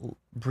like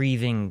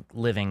breathing,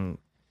 living?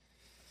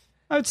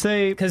 I would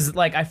say Because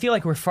like I feel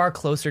like we're far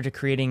closer to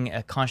creating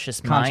a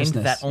conscious mind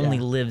Consciousness, that only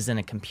yeah. lives in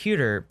a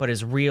computer, but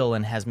is real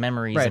and has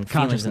memories right and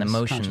feelings and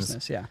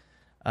consciousness, emotions.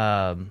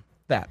 Yeah, Um,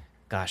 that.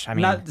 gosh, I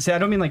mean, I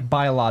don't mean like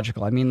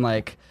biological. I mean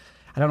like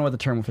I don't know what the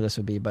term for this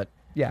would be, but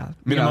yeah,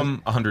 you know,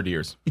 Minimum 100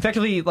 years.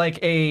 effectively like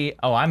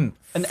I'm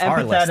an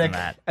far less than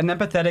that.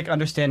 empathetic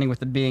understanding with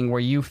the being where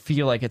you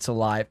feel like it's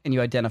alive and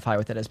you identify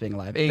with it as being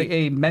alive.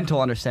 A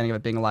mental understanding of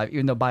it being alive,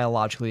 even though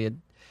biologically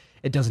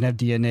it doesn't have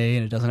DNA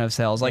and it doesn't have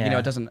cells. Like, you know, Yeah.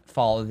 it doesn't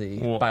follow the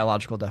Well,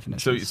 biological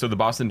definition. So the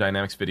Boston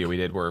Dynamics video we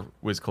did where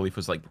Wiz Khalifa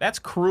was like, that's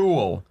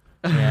cruel.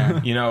 Yeah.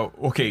 You know,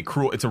 okay,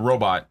 cruel. It's a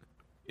robot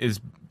is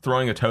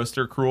throwing a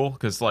toaster cruel?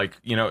 Because, like,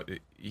 you know,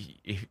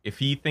 if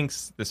he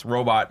thinks this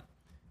robot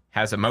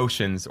has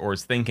emotions or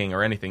is thinking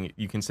or anything,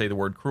 you can say the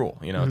word cruel.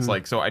 You know, it's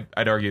like, so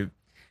I'd argue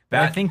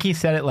that. I think he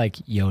said it like,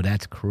 yo,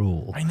 that's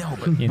cruel. I know,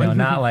 but You know,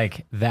 not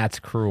like, that's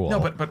cruel. no,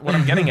 but what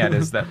I'm getting at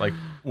is that, like,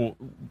 well,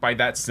 by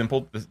that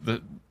simple,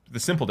 the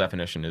simple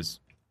definition is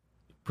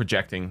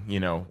projecting, you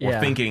know, or Yeah.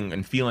 thinking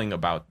and feeling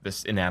about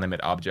this inanimate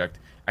object.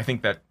 I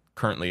think that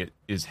currently it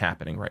is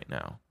happening right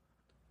now.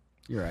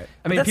 You're right.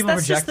 I mean, that's people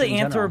just project the in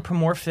general.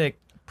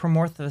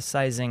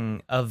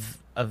 anthropomorphizing of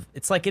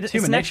it's like it's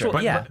human an nature.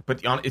 actual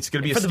But it's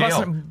going to be a For the scale.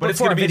 Boston- But it's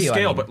for going to our be a video, I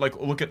scale. mean. But like,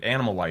 look at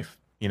animal life.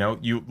 You know,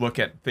 you look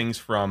at things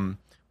from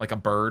like a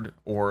bird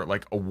or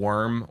like a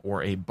worm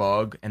or a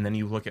bug, and then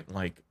you look at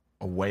like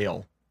a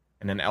whale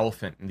and an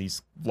elephant and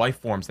these life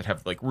forms that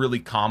have like really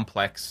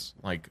complex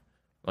like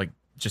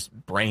just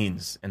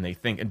brains, and they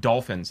think, and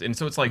dolphins. And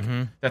so it's like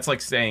that's like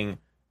saying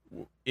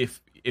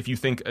if you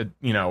think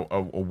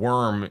a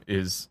worm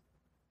is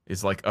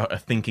like a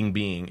thinking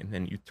being, and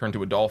then you turn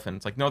to a dolphin,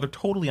 it's like, no, they're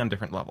totally on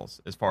different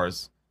levels as far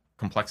as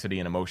complexity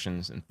and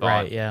emotions and thought,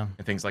 Right, yeah.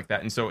 and things like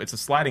that. And so it's a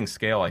sliding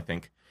scale, I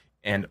think,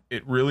 and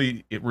it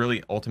really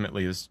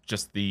ultimately is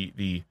just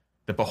the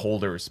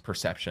beholder's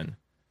perception,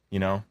 you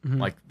know,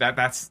 like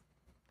that's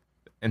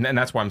and then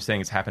that's why I'm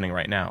saying it's happening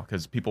right now,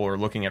 because people are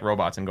looking at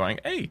robots and going,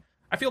 hey,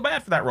 I feel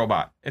bad for that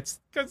robot. It's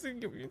because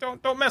you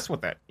don't mess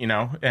with it, you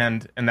know,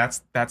 and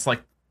that's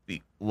like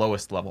the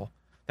lowest level.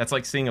 That's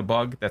like seeing a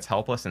bug that's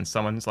helpless and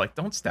someone's like,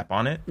 don't step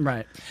on it.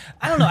 Right.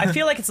 I don't know. I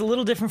feel like it's a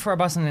little different for our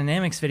Boston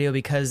Dynamics video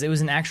because it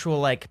was an actual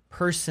like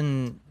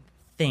person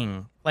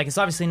thing. Like it's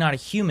obviously not a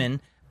human,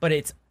 but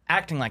it's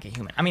acting like a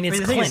human. I mean,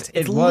 it's the thing Clint. is,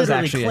 It's it was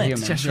literally actually a Clint.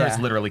 human. Yeah, sure, it's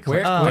Yeah. literally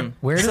Where, clear.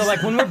 where So does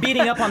like when we're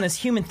beating up on this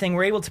human thing,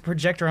 we're able to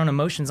project our own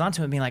emotions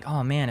onto it and be like,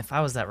 oh man, if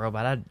I was that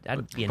robot, I'd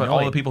be annoyed. But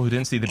all the people who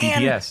didn't see the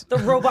and BTS. the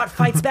robot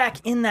fights back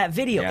in that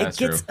video. Yeah, it that's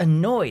gets true.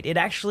 annoyed. It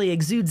actually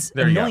exudes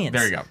There you go. annoyance.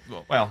 There you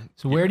go. Well,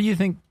 So where do you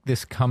think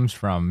this comes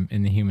from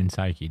in the human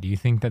psyche? Do you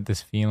think that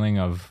this feeling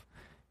of,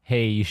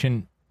 hey, you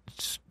shouldn't,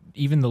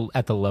 even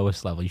at the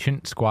lowest level, you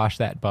shouldn't squash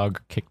that bug,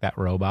 kick that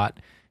robot?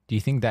 Do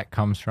you think that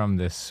comes from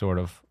this sort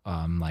of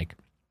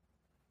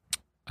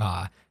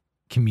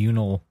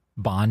communal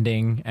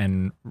bonding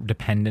and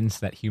dependence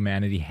that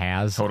humanity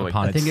has Totally.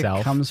 upon I think itself?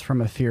 it comes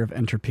from a fear of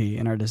entropy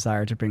and our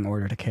desire to bring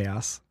order to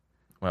chaos.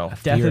 well, Death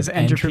Fear is of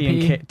entropy.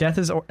 entropy? And death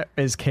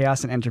is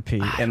chaos and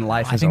entropy, and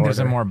life I is think order. there's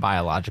a more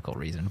biological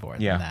reason for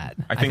it Yeah. than that.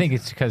 I I think think-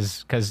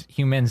 it's because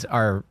humans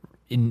are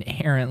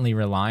inherently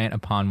reliant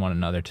upon one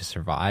another to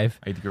survive.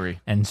 I agree.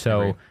 And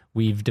so Agree.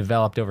 we've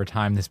developed over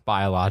time this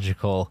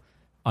biological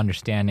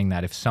understanding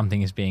that if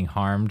something is being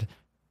harmed,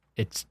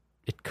 it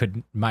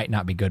might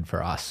not be good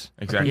for us.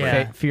 Exactly.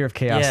 Yeah. Fear of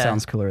chaos Yeah.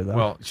 sounds cooler though.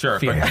 Well, sure.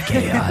 Fear but, of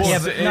chaos. Yeah,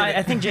 but no,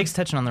 I think Jake's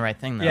touching on the right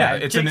thing though. yeah,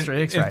 Yeah, it's Jake's right.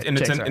 and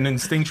it's Jake's an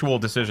instinctual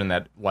decision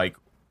that like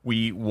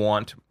we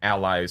want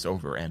allies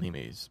over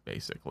enemies,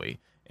 basically,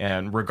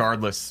 and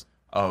regardless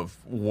of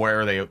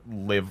where they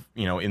live,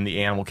 you know, in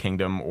the animal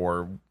kingdom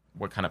or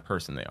what kind of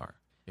person they are.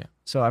 Yeah.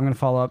 So I'm going to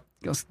follow up.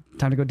 It's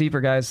time to go deeper,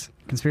 guys.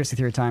 Conspiracy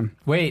theory time.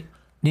 Wait,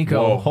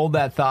 Nico, Whoa. hold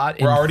that thought.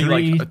 We're in already,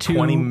 like, 3, a 2,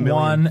 20 million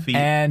 1, feet.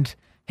 and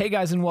hey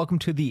guys, and welcome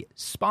to the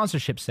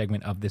sponsorship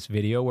segment of this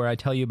video where I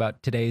tell you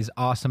about today's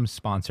awesome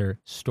sponsor,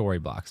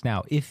 Storyblocks.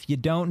 Now, if you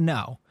don't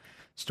know,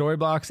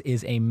 Storyblocks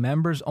is a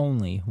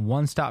members-only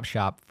one-stop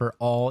shop for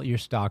all your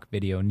stock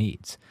video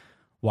needs.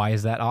 Why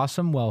is that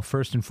awesome? Well,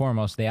 first and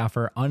foremost, they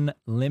offer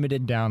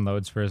unlimited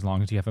downloads for as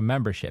long as you have a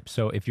membership.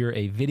 So if you're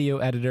a video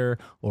editor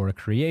or a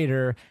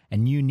creator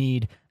and you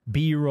need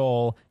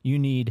B-roll, you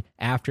need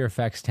After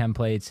Effects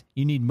templates,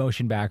 you need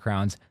motion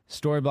backgrounds,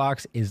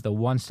 Storyblocks is the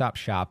one-stop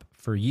shop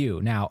for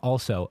you. Now,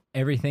 also,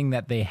 everything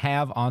that they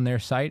have on their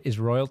site is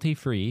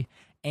royalty-free,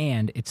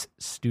 and it's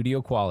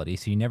studio quality,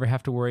 so you never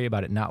have to worry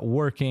about it not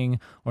working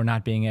or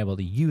not being able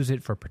to use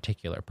it for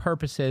particular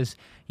purposes.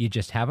 You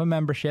just have a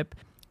membership,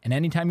 and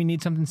anytime you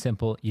need something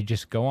simple, you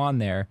just go on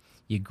there,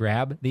 you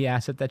grab the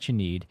asset that you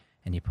need,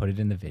 and you put it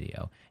in the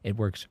video. It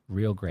works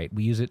real great.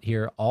 We use it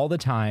here all the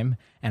time,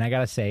 and I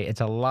gotta say,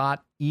 it's a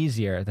lot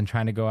easier than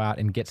trying to go out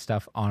and get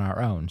stuff on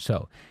our own.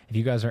 So if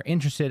you guys are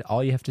interested,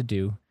 all you have to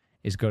do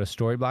is go to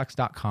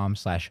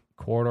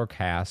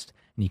storyblocks.com/corridorcast,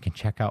 and you can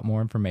check out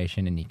more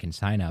information and you can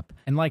sign up.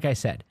 And like I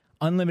said,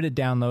 unlimited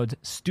downloads,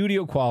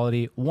 studio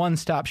quality,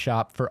 one-stop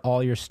shop for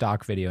all your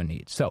stock video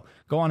needs. So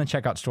go on and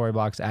check out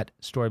Storyblocks at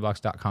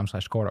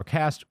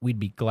storyblocks.com/corridorcast. We'd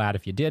be glad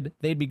if you did.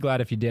 They'd be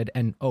glad if you did.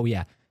 And oh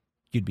yeah,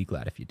 you'd be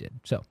glad if you did.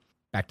 So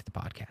back to the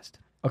podcast.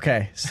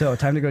 Okay, so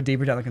time to go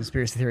deeper down the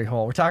conspiracy theory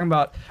hole. We're talking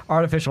about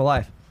artificial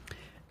life.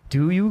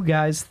 Do you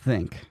guys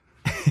think?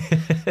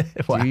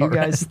 Wow, Do you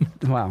Ren. guys?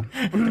 Wow.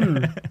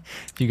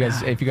 If you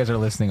guys are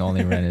listening,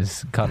 only Ren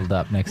is cuddled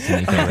up next to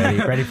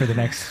Nico, ready for the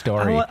next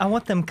story. I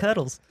want them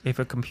cuddles. If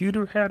a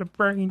computer had a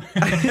brain,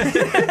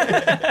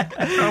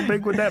 how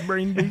big would that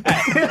brain be?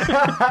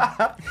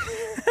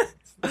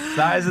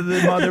 Size of the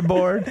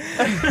motherboard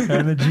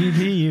and the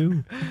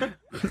GPU.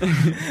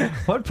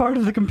 What part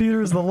of the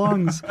computer is the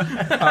lungs?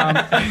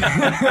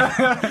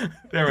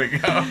 There we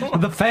go.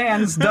 The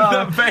fans,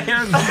 duh. The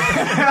fans.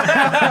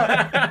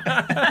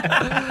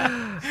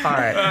 All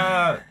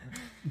right.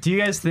 Do you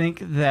guys think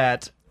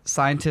that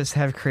scientists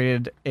have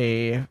created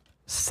a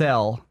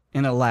cell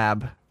in a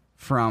lab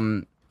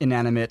from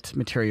inanimate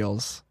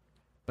materials,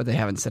 but they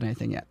haven't said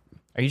anything yet?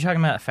 Are you talking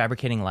about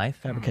fabricating life?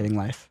 Fabricating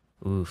life.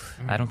 Oof,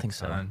 I don't think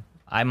so.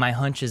 My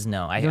hunch is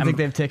no. I don't think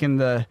they've taken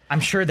the I'm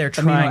sure they're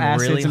amino trying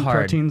acids really and hard.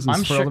 proteins and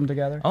I'm swirled sure, them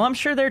together. Oh, I'm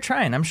sure they're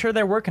trying. I'm sure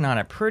they're working on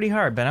it pretty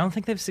hard, but I don't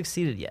think they've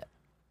succeeded yet.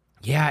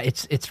 Yeah,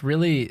 it's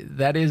really,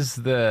 that is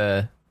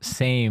the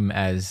same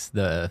as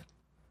the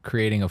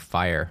creating of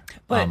fire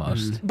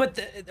almost. But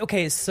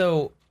okay,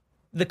 so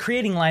the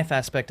creating life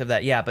aspect of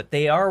that, yeah, but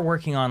they are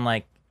working on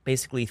like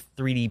basically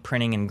 3D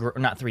printing and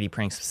not 3D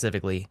printing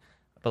specifically,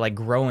 but like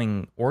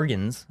growing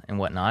organs and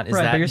whatnot. Is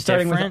that but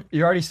different?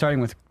 you're already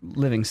starting with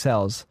living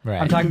cells. Right.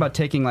 I'm talking about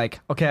taking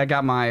like, okay, I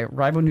got my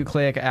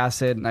ribonucleic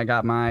acid and I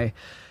got my.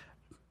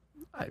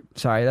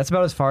 Sorry, that's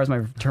about as far as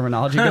my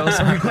terminology goes.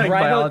 Like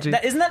biology.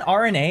 Isn't that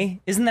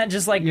RNA? Isn't that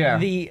just like Yeah.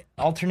 the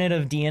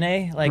alternative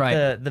DNA, like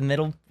Right. the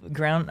middle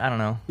ground? I don't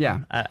know. Yeah.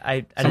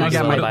 I And I don't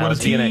got know my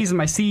biology. DNA? T's and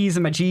my C's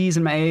and my G's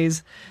and my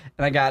A's,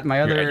 and I got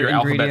my other your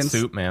alphabet ingredients.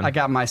 soup, man. I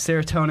got my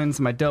serotonins,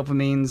 my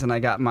dopamines, and I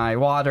got my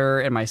water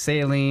and my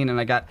saline, and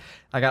I got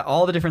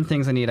all the different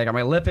things I need. I got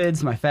my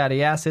lipids, my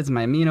fatty acids,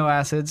 my amino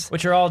acids.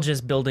 Which are all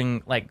just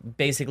building like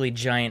basically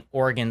giant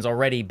organs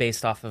already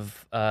based off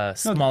of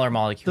smaller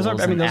molecules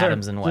and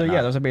atoms and whatnot.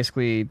 Yeah, those are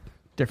basically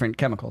different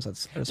chemicals.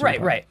 That's a certain right,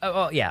 point. right.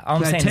 Oh, yeah. All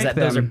I'm Can I saying is take that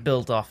those are them-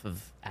 built off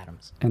of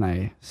atoms. And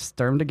I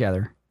stir them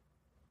together,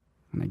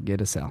 and I get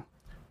a cell.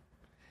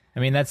 I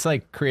mean, that's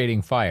like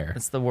creating fire.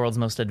 That's the world's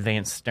most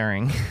advanced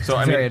stirring. So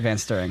I Very mean,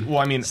 advanced stirring. well,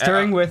 I mean,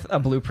 Stirring with a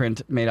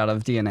blueprint made out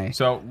of DNA.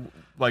 So,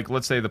 like,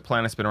 let's say the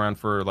planet's been around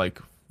for like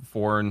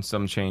 4 and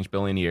some change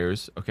billion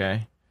years.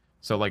 Okay,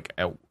 so like,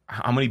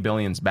 how many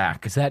billions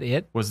back Is that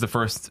it? was the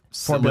first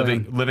 4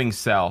 billion. living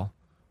cell?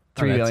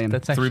 3 billion.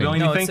 That's 3 actually, billion.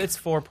 No, You think? it's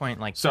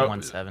 4.17. So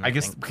I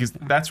guess think. because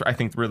that's I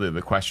think really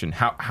the question.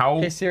 How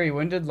Hey Siri,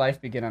 when did life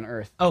begin on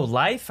Earth? Oh,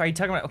 life? Are you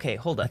talking about? Okay,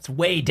 hold up. It's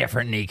way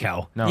different,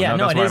 Nico. no Yeah,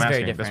 no, that's it what is I'm very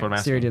asking. That's different. what I'm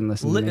asking. Siri didn't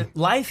listen to me.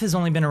 Life has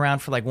only been around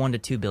for like 1 to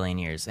 2 billion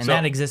years, and So-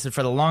 that existed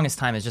for the longest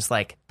time as just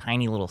like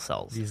tiny little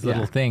cells. These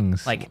little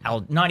things. Like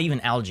not even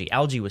algae.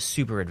 Algae was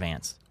super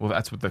advanced. Well,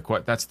 that's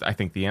what that's I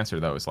think the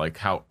answer though is like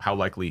how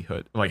likely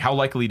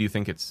do you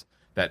think it's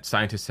that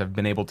scientists have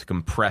been able to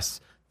compress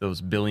those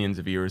billions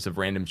of years of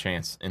random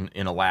chance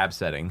in a lab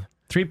setting?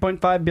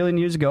 3.5 billion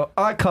years ago,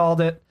 I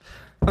called it.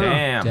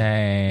 Damn.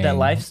 Dang. That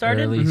life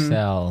started? Early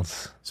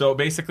cells. So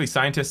basically,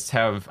 scientists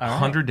have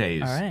 100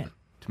 days All right.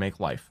 to make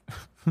life.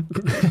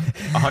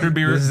 100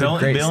 This is a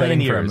great billion setting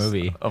for a years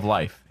movie. of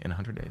life in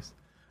 100 days.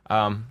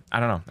 I don't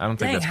know. I don't think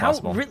Dang, that's how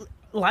possible.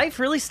 life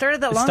really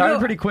started that It long started ago?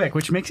 pretty quick,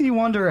 which makes me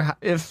wonder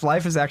if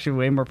life is actually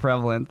way more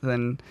prevalent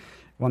than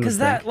one would Because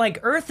think. that like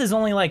Earth is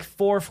only like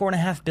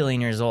 4.5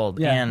 billion years old.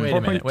 Yeah, and Wait a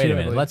minute. 4.2, Wait a I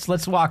minute. believe.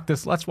 Let's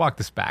walk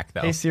this back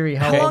though. Hey Siri,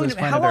 how old long? is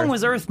planet How long Earth?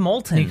 was Earth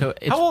molten? Nico,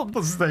 it's, How old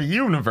was the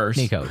universe?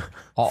 Nico,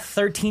 all,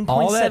 13.7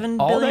 all that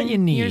billion you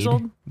need, years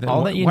old.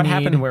 all that you what need,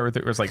 happened where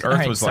it was like Earth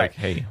right, was sorry. like,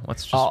 hey,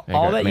 let's just all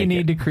that you make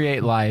need it. to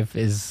create life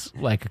is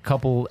like a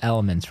couple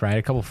elements, right?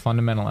 A couple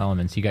fundamental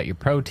elements. You got your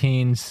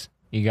proteins.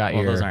 You got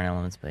Well, your. those aren't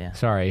elements, but yeah.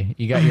 Sorry,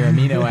 you got your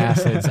amino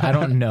acids. I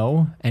don't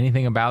know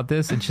anything about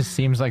this. It just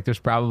seems like there's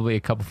probably a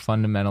couple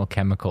fundamental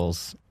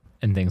chemicals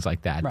and things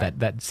like that Right.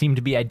 that seem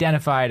to be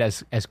identified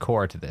as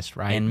core to this,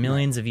 right? And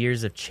millions of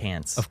years of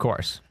chance. Of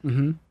course.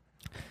 Mhm.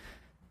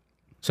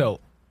 So,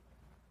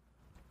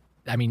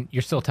 I mean,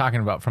 you're still talking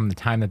about from the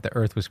time that the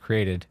Earth was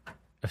created,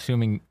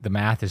 assuming the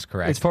math is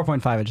correct. It's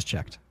 4.5. I just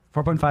checked.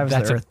 4.5 is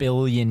That's the a Earth.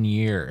 billion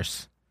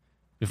years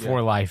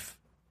before life,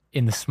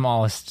 in the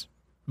smallest,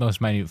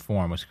 most minute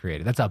form, was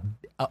created. That's a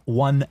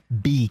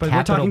 1B. But we're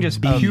capital talking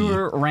just B.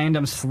 pure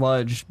random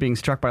sludge being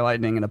struck by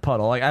lightning in a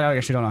puddle. Like I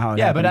actually don't know how it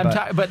Yeah,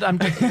 happened. but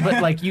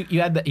but like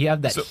you have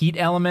that heat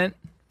element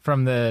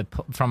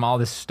from all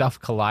this stuff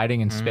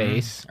colliding in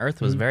space,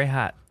 Earth was very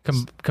hot.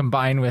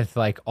 combined with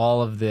like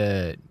all of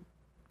the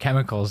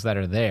chemicals that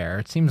are there.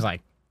 It seems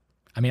like,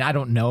 I mean, I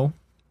don't know,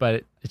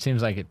 but it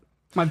seems like it.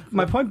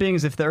 My point being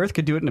is if the Earth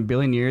could do it in a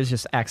billion years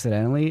just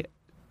accidentally,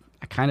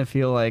 I kind of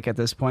feel like at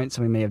this point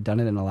somebody may have done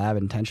it in a lab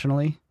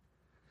intentionally.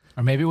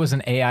 Or maybe it was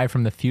an AI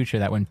from the future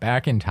that went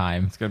back in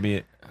time. It's gonna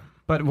be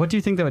But what do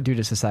you think that would do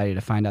to society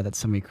to find out that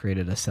somebody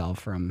created a cell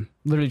from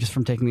literally just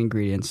from taking the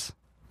ingredients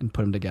and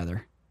put them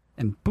together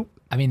and boop?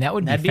 I mean, that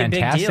would That'd be be a big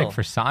fantastic deal.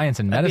 for science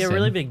and That'd medicine. be a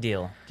really big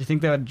deal. Do you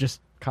think that would just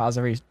cause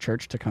every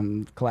church to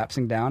come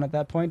collapsing down at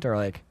that point, or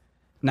like,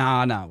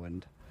 nah, it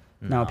wouldn't.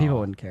 No, people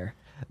wouldn't care.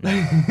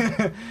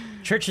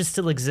 Churches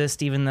still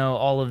exist, even though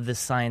all of this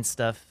science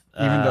stuff.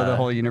 Even though the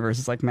whole universe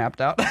is like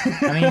mapped out.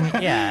 I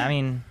mean, yeah. I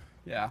mean,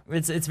 yeah.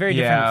 it's very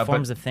different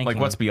forms but, of thinking.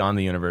 like what's beyond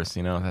the universe?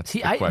 You know, that's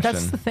See, the question.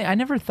 that's the thing. I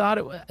never thought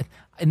it was,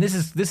 and this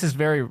is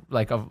very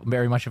like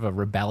very much of a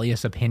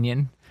rebellious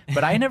opinion,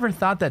 but I never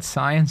thought that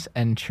science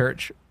and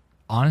church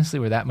honestly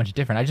were that much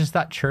different. I just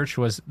thought church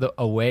was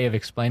a way of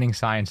explaining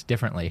science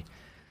differently.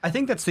 I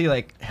think that's the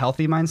like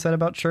healthy mindset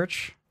about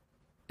church.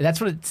 That's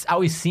what it's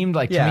always seemed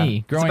like Yeah, to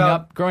me. it's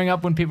about- Growing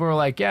up when people were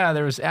like, yeah,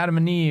 there was Adam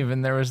and Eve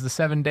and there was the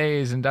 7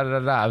 days and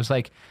da-da-da-da. I was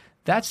like,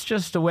 that's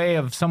just a way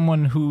of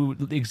someone who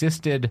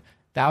existed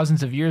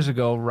thousands of years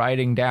ago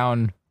writing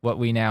down what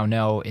we now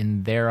know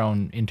in their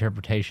own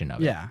interpretation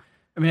of it. Yeah.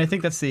 I mean, I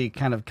think that's the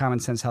kind of common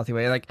sense, healthy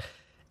way. Like,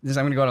 I'm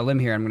going to go on a limb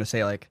here. I'm going to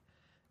say, like,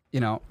 you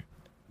know,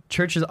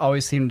 church has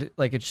always seemed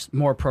like it's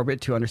more appropriate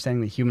to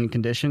understanding the human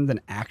condition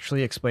than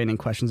actually explaining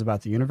questions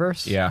about the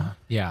universe. Yeah.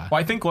 Yeah. Well,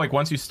 I think like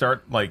once you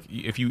start, like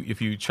if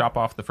you chop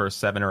off the first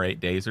 7 or 8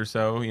 days or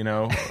so, you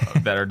know,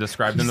 that are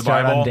described in the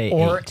Start Bible, on day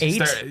Or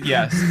 8.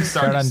 8.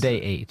 Start on day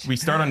 8. We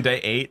start on day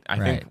 8. I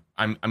think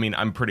Right.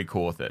 I'm pretty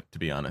cool with it, to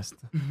be honest.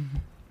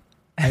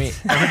 I mean,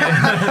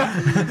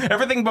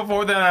 Everything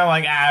before then, I'm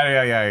like,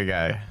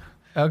 yeah.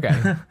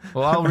 okay.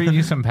 Well, I'll read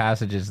you some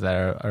passages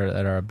that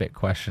are a bit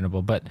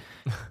questionable, but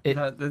It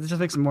just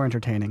makes it more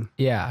entertaining.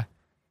 yeah,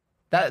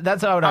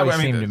 that's how it always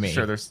seemed to me.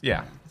 Sure, there's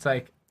It's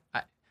like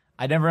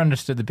I never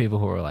understood the people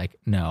who were like,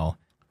 no,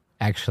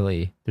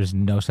 actually, there's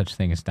no such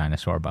thing as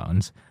dinosaur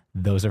bones.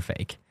 Those are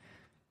fake.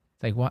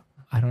 It's like, what?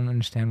 I don't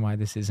understand why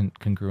this isn't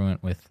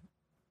congruent with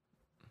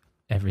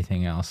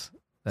everything else.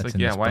 That's It's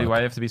in like, this why do book.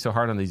 you have to be so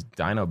hard on these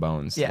dino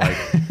bones? Yeah.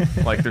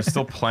 Like there's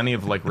still plenty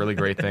of like really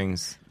great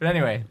things. But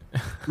anyway,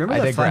 Remember I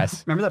that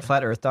digress. remember that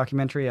Flat Earth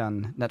documentary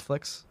on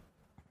Netflix?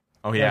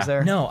 Oh That yeah. was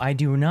there? No, I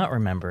do not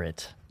remember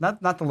it.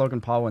 Not the Logan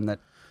Paul one that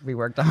we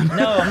worked on.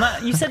 No, I'm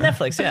not. You said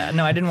Netflix. Yeah.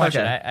 No, I didn't watch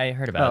Okay. it. I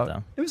heard about it,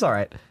 though. It was all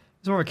right. It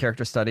was more of a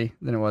character study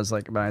than it was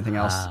like about anything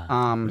else.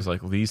 It was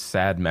like these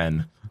sad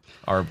men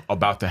are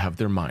about to have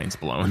their minds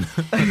blown.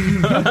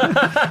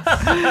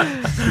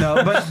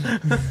 No,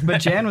 but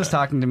Jan was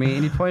talking to me,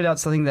 and he pointed out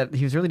something that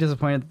he was really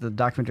disappointed that the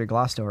documentary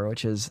glossed over,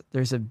 which is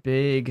there's a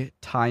big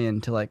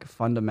tie-in to like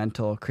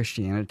fundamental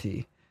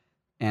Christianity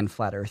and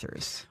flat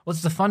earthers. well,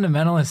 it's the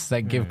fundamentalists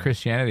that give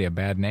Christianity a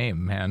bad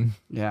name, man.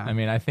 Yeah, I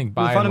mean, I think the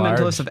by and large,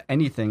 fundamentalists of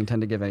anything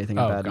tend to give anything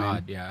a oh bad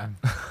god, name.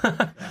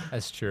 yeah,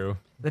 that's true.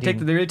 They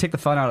really take the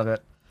fun out of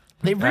it.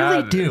 They really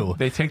Uh, do.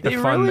 they take the They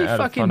fun really out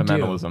of fucking do.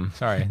 fundamentalism.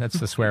 Sorry, that's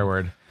the swear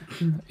word.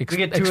 We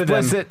get 2 of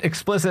them.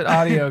 Explicit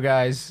audio,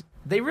 guys.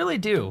 They really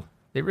do.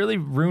 They really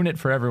ruin it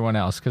for everyone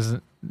else because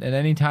at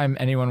any time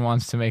anyone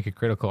wants to make a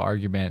critical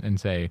argument and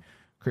say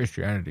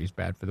Christianity is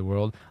bad for the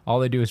world, all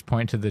they do is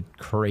point to the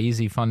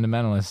crazy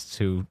fundamentalists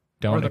who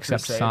don't the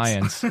accept Crusades.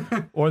 science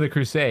or the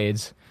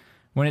Crusades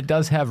when it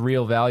does have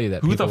real value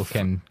that Who the people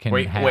can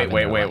wait, have. wait, in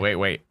wait, their wait, life. wait,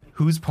 wait.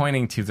 Who's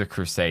pointing to the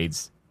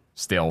Crusades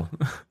still?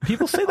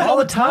 People say that all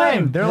the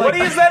time. They're What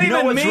like, does that you know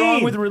even what's wrong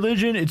mean?" with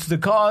religion? It's the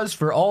cause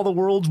for all the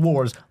world's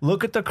wars.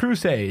 Look at the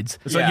Crusades.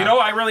 So you know,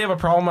 I really have a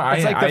problem.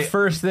 It's like the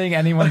first thing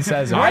anyone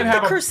says. I about it.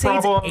 have the a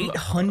Crusades problem.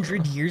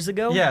 800 years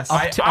ago? Yes.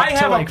 Up to I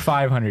have like a-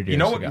 500 years You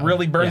know what ago.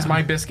 really burns Yeah.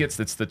 my biscuits?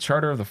 It's the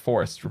Charter of the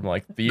Forest from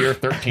like the year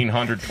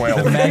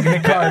 1312.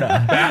 Magna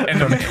Carta. That and,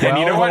 from and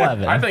you know what?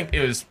 1211. I think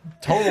it was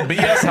total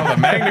BS how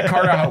the Magna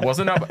Carta how it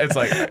wasn't up. It's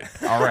like,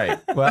 all right.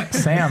 Well,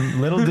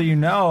 Sam, little do you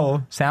know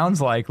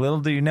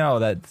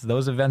that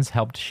those events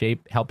help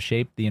shape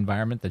the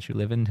environment that you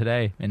live in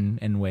today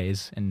in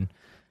ways and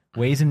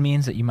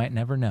means that you might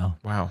never know.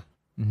 Wow.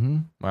 Mm-hmm.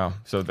 Wow.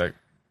 So that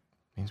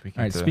means we can.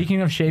 All right.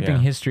 Speaking of shaping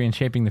history and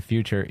shaping the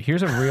future,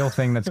 here's a real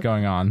thing that's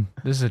going on.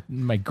 This is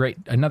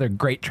another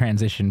great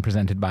transition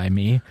presented by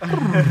me.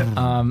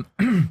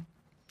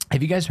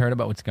 Have you guys heard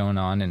about what's going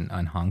on in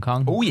Hong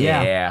Kong? Oh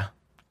yeah.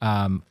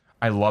 Um,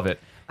 I love it.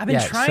 I've been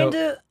Yeah, trying so-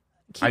 to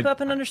keep I- up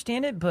and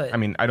understand it, but I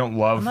mean, I don't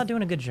love. I'm not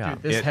doing a good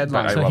job. This it,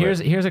 headline. but I so love here's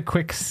it. here's a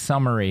quick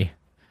summary.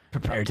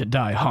 Prepare to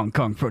die. Hong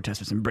Kong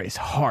protesters embrace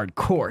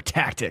hardcore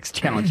tactics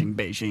challenging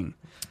Beijing.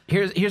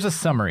 Here's a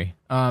summary.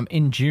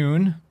 In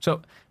June,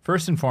 so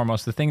first and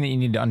foremost, the thing that you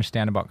need to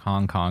understand about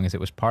Hong Kong is it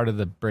was part of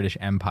the British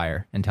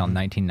Empire until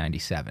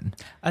 1997.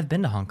 I've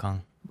been to Hong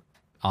Kong.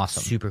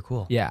 Awesome. Super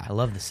cool. Yeah. I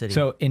love the city.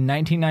 So in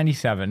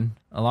 1997,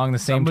 along the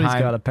same Somebody's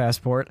time, got a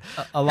passport.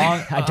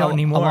 along I don't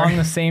anymore. Along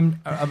the same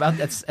about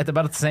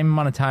the same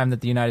amount of time that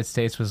the United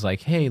States was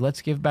like, hey,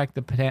 let's give back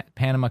the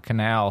Panama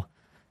Canal,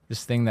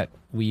 this thing that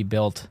we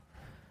built.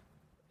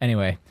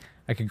 Anyway,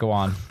 I could go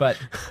on, but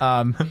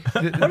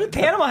what did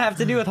Panama have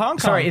to do with Hong Kong?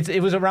 sorry,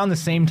 it was around the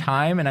same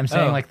time, and I'm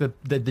saying Oh. like the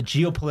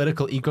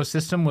geopolitical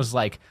ecosystem was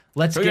like,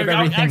 let's give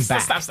everything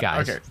back,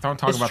 guys. Okay, don't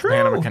talk It's about true. the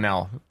Panama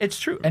Canal. It's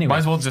true. Anyway, Might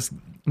as well just.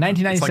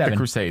 1997, It's like the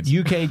Crusades.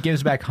 UK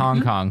gives back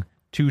Hong Kong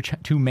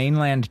to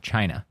mainland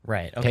China.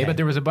 Right. Okay, Okay. but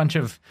there was a bunch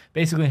of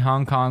basically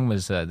Hong Kong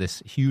was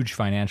this huge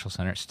financial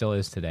center. It still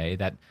is today.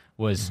 That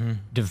was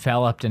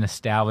developed and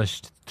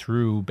established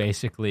through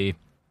basically,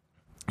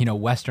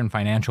 Western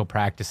financial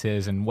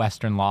practices and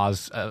Western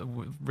laws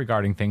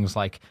regarding things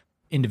like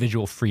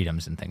individual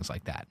freedoms and things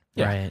like that.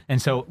 Right. And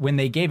so when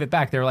they gave it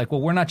back, they were like, "Well,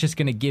 we're not just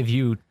going to give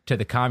you to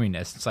the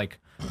communists. Like,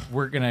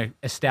 we're going to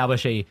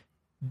establish a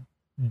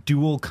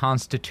dual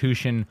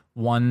constitution,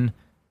 one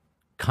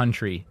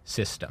country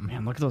system."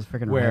 Man, look at those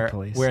freaking where riot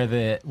police. where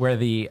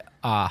the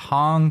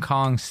Hong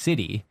Kong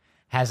city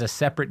has a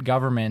separate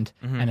government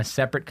and a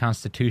separate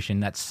constitution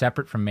that's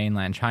separate from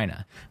mainland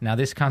China. Now,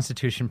 this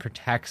constitution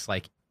protects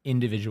like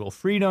individual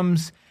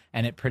freedoms,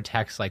 and it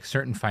protects like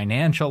certain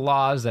financial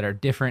laws that are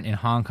different in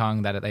Hong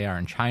Kong that they are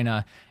in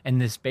China. And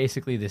this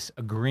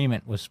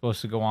agreement was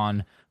supposed to go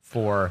on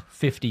for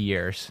 50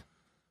 years.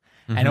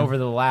 And over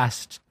the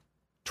last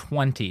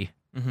 20,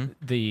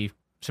 the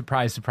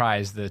surprise,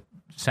 the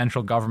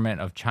central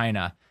government of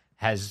China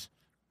has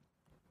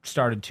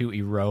started to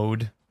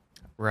erode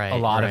a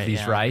lot of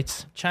these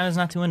rights. China's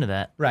not too into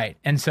that. Right.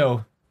 And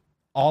so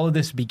all of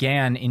this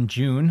began in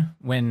June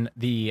when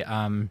the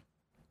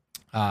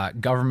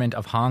government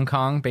of Hong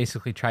Kong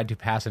basically tried to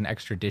pass an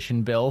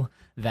extradition bill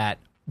that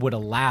would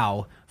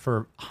allow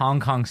for Hong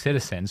Kong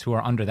citizens who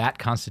are under that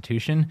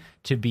constitution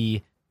to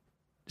be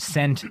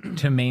sent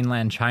to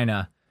mainland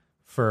China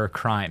for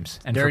crimes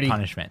and Dirty. for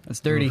punishment. That's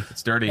dirty.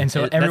 It's dirty. And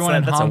so everyone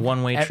in that's Hong a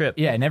one-way trip.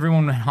 Yeah, and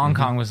everyone in Hong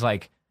Kong was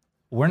like,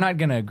 "We're not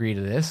going to agree to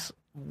this.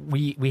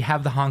 We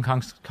have the Hong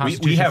Kong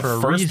constitution we have for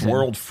a first reason.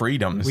 world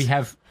freedoms. We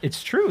have.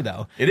 It's true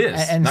though. It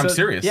is. And I'm so,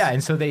 serious. Yeah,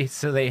 and so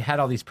they had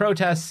all these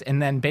protests,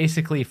 and then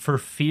basically for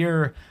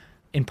fear,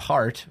 in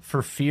part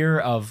for fear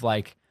of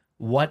like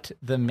what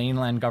the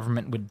mainland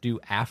government would do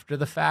after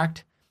the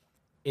fact,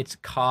 it's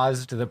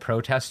caused the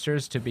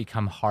protesters to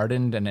become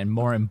hardened and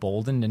more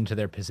emboldened into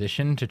their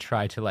position to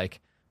try to like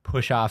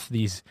push off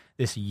this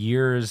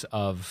years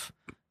of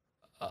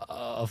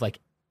like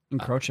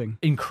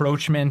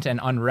encroachment and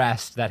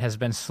unrest that has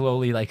been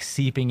slowly like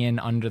seeping in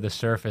under the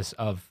surface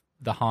of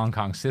the Hong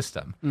Kong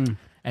system.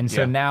 And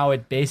so now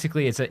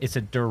it's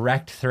a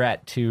direct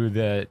threat to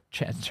the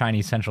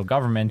Chinese central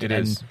government. It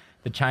and is.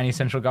 The Chinese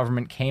central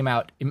government came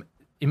out.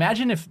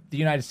 Imagine if the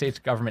United States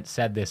government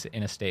said this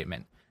in a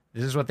statement.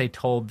 This is what they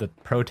told the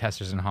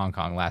protesters in Hong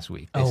Kong last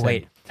week. They said,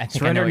 Wait. I think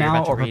Surrender I know what you're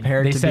now about or to read.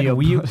 prepare they to said,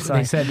 be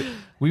they said,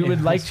 we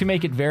would like to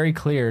make it very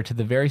clear to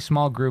the very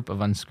small group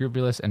of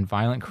unscrupulous and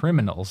violent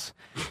criminals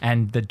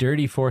and the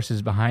dirty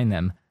forces behind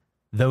them,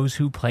 those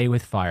who play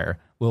with fire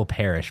will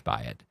perish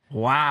by it.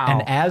 Wow.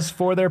 And as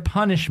for their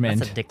punishment,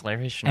 That's a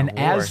declaration and of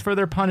war. as for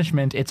their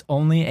punishment, it's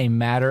only a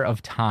matter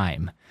of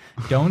time.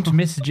 Don't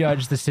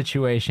misjudge the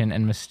situation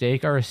and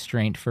mistake our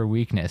restraint for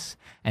weakness,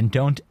 and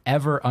don't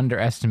ever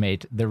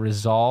underestimate the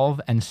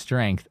resolve and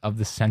strength of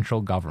the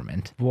central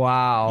government.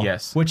 Wow.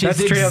 Yes. Which That's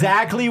is straight up-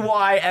 exactly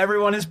why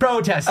everyone is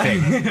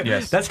protesting.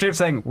 Yes. That's straight up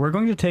saying, we're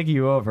going to take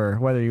you over,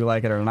 whether you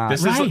like it or not.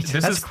 This Right. is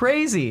this That's is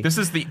crazy. this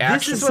is the This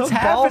actual. is what's so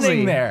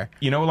happening ballsy. there.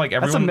 You know, like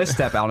That's a everyone.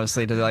 misstep,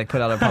 honestly, to like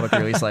put out a public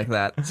release like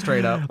that.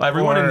 Straight up.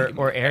 Everyone.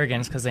 or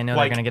arrogance because they know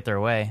Like- they're going to get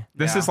their way.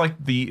 This Yeah. is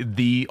like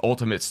the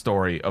ultimate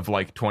story of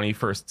like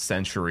 21st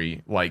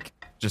century, like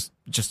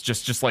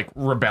just like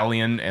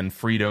rebellion and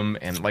freedom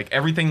and like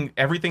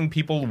everything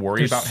people worry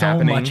There's about so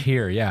happening. much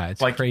here. Yeah,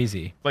 it's Like-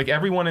 crazy. Like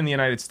everyone in the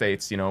United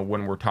States, you know,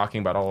 when we're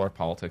talking about all our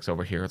politics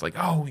over here, it's like,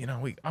 oh, you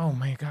know, oh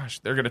my gosh,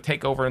 they're gonna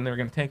take over and they're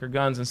gonna take our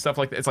guns and stuff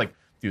like that. It's like,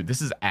 dude,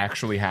 this is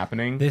actually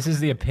happening. This is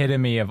the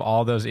epitome of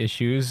all those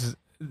issues.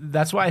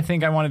 That's why I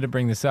think I wanted to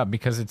bring this up,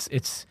 because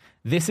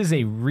this is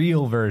a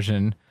real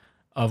version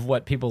of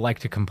what people like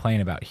to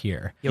complain about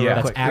here. Yo, Yeah. real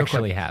That's quick, real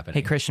actually quick. happening.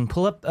 Hey, Christian,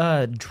 pull up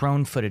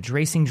drone footage,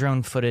 racing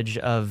drone footage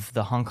of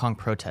the Hong Kong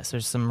protests.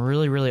 There's some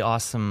really, really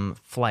awesome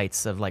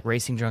flights of like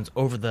racing drones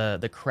over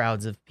the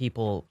crowds of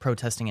people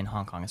protesting in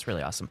Hong Kong. It's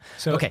really awesome.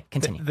 So okay,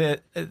 continue.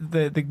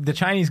 The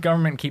Chinese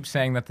government keeps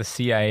saying that the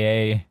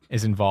CIA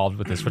is involved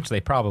with this, which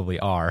they probably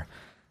are.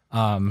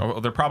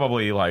 Oh, they're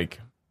probably like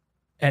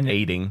And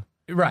aiding.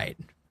 right.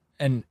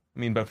 And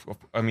But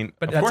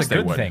but of that's course a they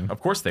good would. thing.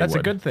 Of course they that's would.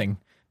 a good thing,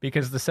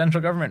 because the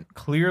central government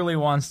clearly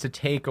wants to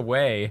take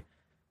away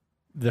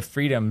the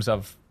freedoms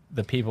of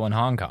the people in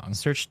Hong Kong.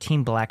 Search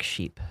Team Black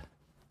Sheep.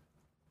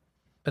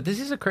 But this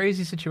is a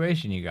crazy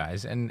situation, you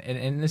guys, and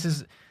this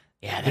is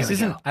Yeah, this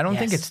isn't. I don't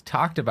think Yes. it's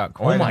talked about Oh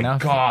quite my enough.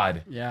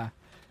 god. Yeah.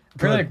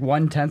 Apparently, like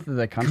 1/10 of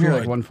the country,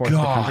 like Good 1/4 of the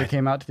country God.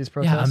 came out to these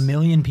protests. Yeah, 1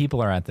 million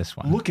people are at this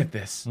one. Look at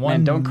this.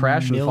 Man, don't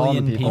crash and fall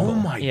into million people. Oh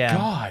my Yeah.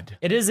 god.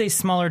 It is a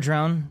smaller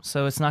drone,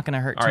 so it's not going to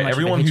hurt All too right, much.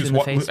 everyone if it hits who's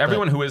you in the face,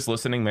 everyone who is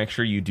listening, make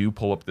sure you do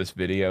pull up this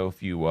video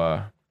if you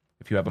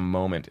have a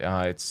moment.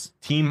 It's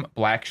Team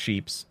Black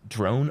Sheep's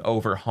drone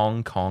over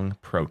Hong Kong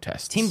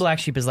protests. Team Black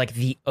Sheep is like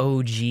the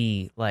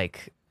OG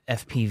like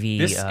FPV.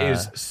 This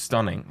is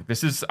stunning.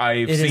 This is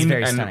I've It is seen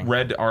very and stunning.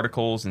 read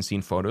articles and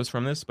seen photos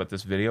from this, but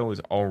this video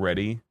is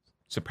already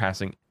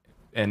surpassing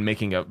and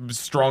making a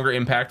stronger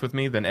impact with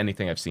me than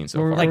anything I've seen so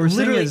Well, far. like we're seeing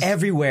literally is-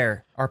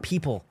 everywhere are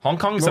people. Hong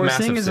Kong's What a we're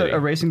massive seeing is city. a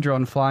racing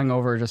drone flying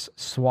over just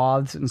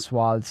swaths and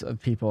swaths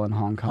of people in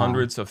Hong Kong.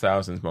 Hundreds of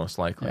thousands, most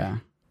likely. Yeah.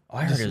 Oh,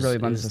 I heard Just it was, really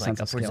it lends was a like sense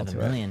of upwards scale of to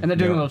a million. it. And they're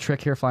doing Yeah. a little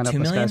trick here, flying 2 up a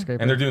million?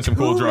 skyscraper. And they're doing some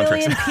cool 2 drone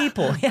million tricks.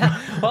 people, yeah,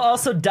 while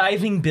also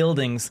diving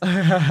buildings.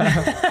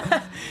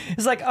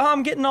 It's like, oh,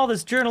 I'm getting all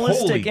this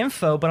journalistic Holy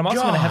info, but I'm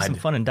also going to have God. some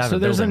fun and dive So a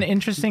there's building. an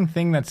interesting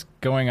thing that's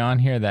going on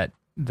here that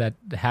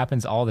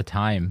happens all the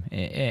time,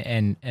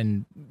 and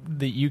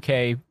the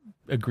UK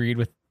agreed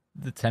with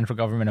the central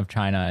government of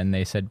China, and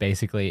they said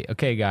basically,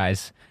 okay,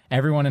 guys,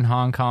 everyone in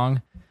Hong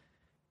Kong,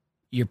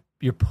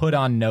 you're put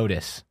on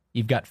notice.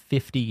 You've got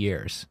 50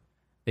 years.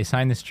 They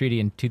signed this treaty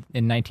in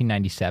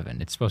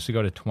 1997. It's supposed to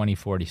go to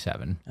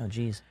 2047. Oh,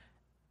 geez.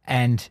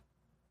 And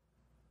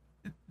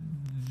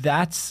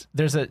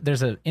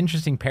there's a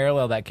interesting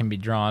parallel that can be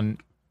drawn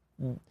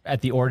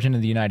at the origin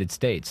of the United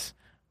States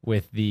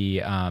with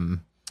the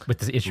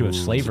issue of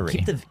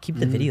slavery. Keep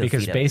the video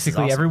Because feed up. This is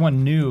basically awesome.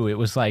 everyone knew it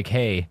was like,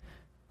 hey,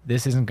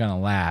 this isn't going to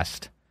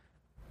last,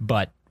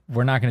 but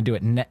we're not going to do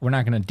it. We're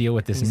not going to deal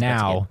with this Things about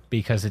to now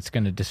because it's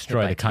going to Hit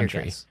destroy by the tear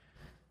country. gas.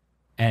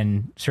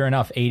 And sure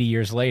enough, 80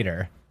 years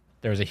later,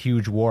 there was a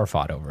huge war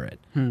fought over it.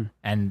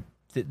 And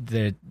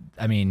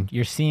I mean,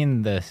 you're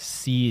seeing the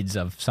seeds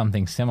of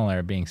something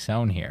similar being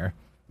sown here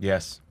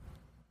Yes.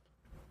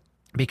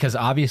 because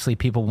obviously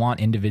people want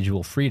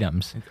individual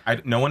freedoms.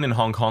 No one in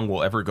Hong Kong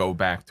will ever go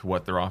back to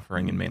what they're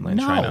offering in mainland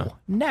China.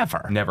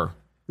 Never. Never.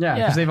 Yeah,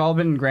 Yeah. because they've all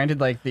been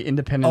granted like the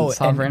independent And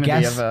sovereignty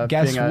guess, of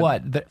guess being a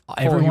what?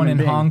 Everyone human in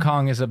being. Hong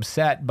Kong is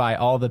upset by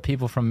all the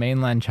people from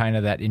mainland China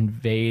that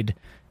invade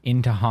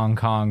into Hong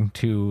Kong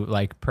to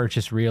like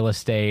purchase real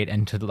estate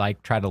and to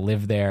like try to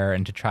live there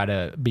and to try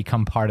to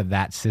become part of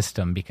that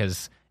system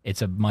because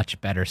it's a much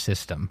better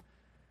system.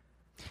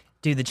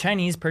 Dude, the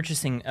Chinese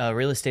purchasing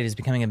real estate is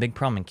becoming a big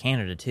problem in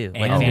Canada too.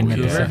 Like And in the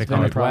Vancouver. Pacific It's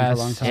been a problem for a long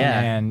Northwest. time.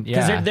 Yeah. And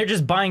Because yeah. they're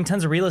just buying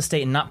tons of real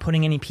estate and not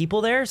putting any people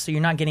there, so you're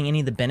not getting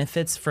any of the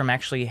benefits from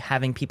actually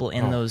having people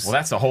in those. Well,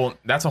 that's a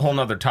whole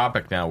nother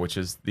topic now, which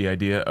is the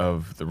idea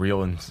of the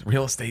real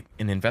estate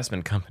and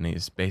investment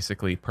companies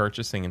basically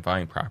purchasing and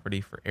buying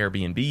property for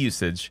Airbnb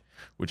usage,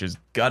 which is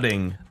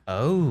gutting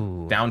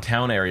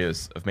downtown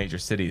areas of major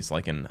cities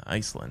like in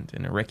Iceland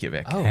and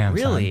Reykjavik. Oh, Damn,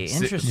 really?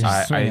 son. Interesting.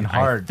 You're swinging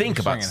hard. I think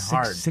You're about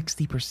swinging hard.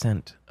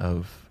 60%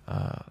 of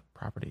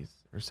properties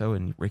or so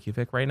in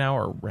Reykjavik right now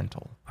are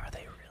rental. Are they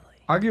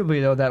really?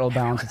 Arguably, though, that'll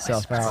balance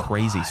itself out.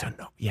 Crazy. So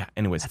no, yeah.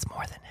 Anyways, That's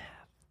more than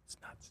half. it's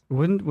nuts.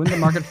 Wouldn't the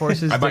market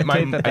forces I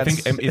dictate that?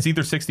 think it's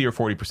either 60 or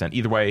 40%.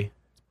 Either way,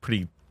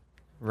 pretty.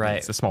 Right.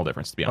 It's a small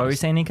difference, to be What were you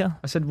honest. saying, Nico?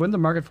 I said, wouldn't the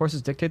market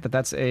forces dictate that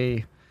that's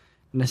a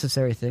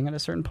necessary thing at a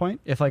certain point?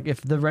 If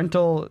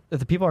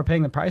the people are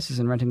paying the prices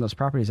and renting those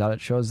properties out, it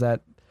shows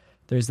that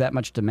there's that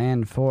much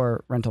demand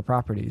for rental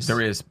properties.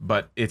 There is,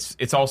 but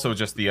it's also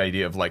just the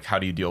idea of like how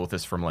do you deal with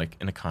this from like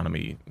an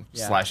economy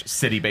 /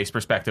 city based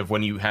perspective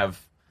when you have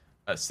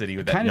a city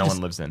that kinda no just-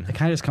 one lives in. It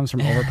kind of just comes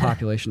from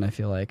overpopulation. I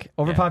feel like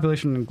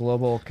overpopulation in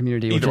global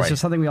community, which Either is way.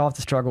 just something we all have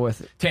to struggle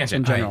with Tangent.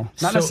 in general.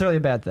 Not So, necessarily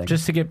a bad thing.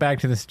 Just to get back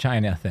to this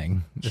China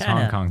thing, this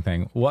China. Hong Kong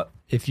thing. What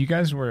if you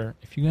guys were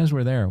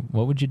there?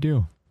 What would you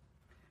do?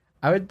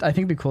 I think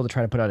it'd be cool to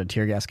try to put out a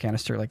tear gas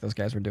canister like those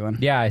guys were doing.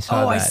 Yeah, I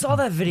saw that. I saw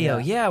that video.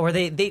 Yeah, where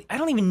they I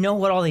don't even know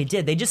what all they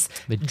did. They just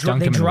They they dunked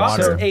 'em in dropped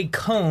water. a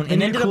cone They and need then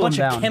to did a cool bunch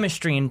 'em of down.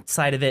 chemistry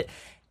inside of it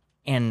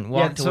and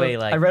walked so away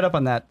like I read up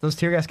on that. Those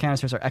tear gas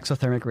canisters are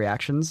exothermic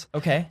reactions.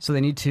 okay. So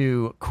they need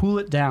to cool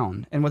it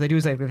down. And what they do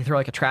is they throw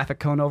like a traffic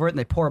cone over it and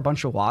they pour a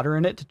bunch of water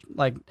in it to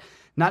like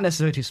not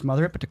necessarily to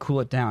smother it, but to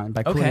cool it down. And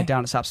by cooling Okay. it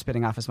down, it stops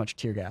spitting off as much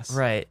tear gas.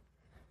 Right.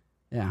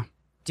 Yeah.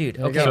 Dude,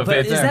 There you okay, go. So if but they-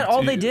 is that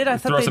all they did? I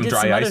thought throw they some did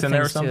dry some ice other in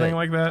there or things to something it.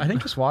 like that. I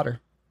think just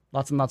water.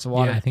 Lots and lots of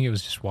water. Yeah, I think it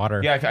was just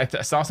water. Yeah,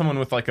 I saw someone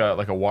with like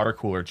a water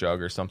cooler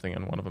jug or something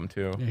in one of them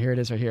too. Yeah, here it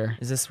is right here.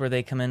 Is this where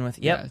they come in with?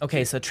 Yep. Yeah.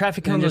 Okay, so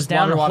traffic And cone goes just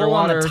down, water, a hole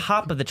on water. the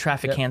top of the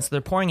traffic Yep. can, so they're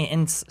pouring it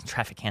in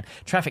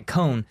traffic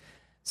cone.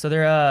 So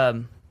they're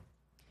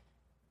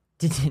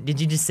Did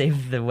you just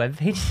save the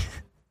webpage?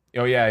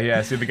 Oh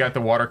yeah. See, they got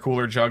the water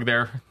cooler jug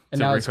there. And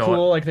to now it's refill it.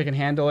 cool. Like they can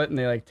handle it and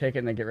they like take it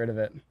and they get rid of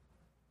it.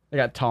 They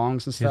got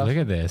tongs and Dude, stuff. look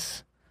at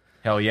this.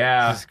 Hell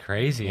yeah. This is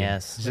crazy.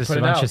 Yes. It's just Put a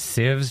it bunch out. of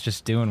civs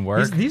just doing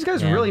work. These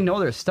guys Yeah. really know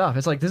their stuff.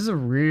 It's like this is a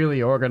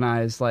really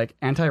organized like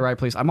anti-riot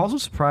police. I'm also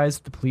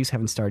surprised the police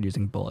haven't started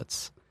using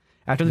bullets.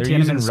 After the They're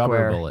using Tiananmen rubber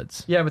Square,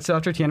 bullets. Yeah, but so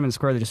after Tiananmen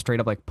Square, they just straight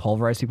up like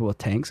pulverized people with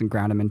tanks and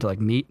ground them into like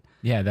meat.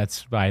 Yeah,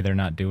 that's why they're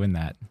not doing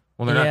that.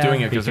 Well, they're not Yeah.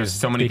 doing it because there's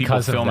so many people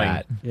Because of filming.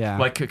 that. Yeah,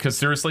 Like, because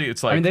seriously,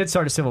 it's like I mean they'd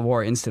start a civil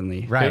war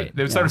instantly. Right.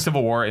 They would start a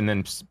civil war, and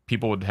then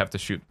people would have to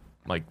shoot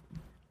like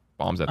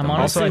bombs at them. I'm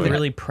honestly Also, I think-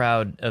 really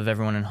proud of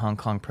everyone in Hong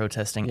Kong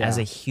protesting. Yeah. As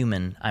a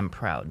human, I'm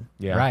proud.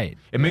 Yeah. Right.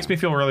 It makes me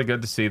feel really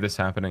good to see this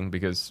happening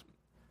because,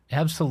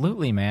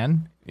 Absolutely,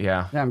 man.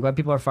 yeah, Yeah, I'm glad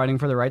people are fighting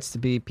for the rights to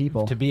be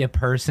people. To be a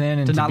person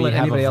and to to not be, let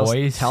have anybody a else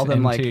voice tell them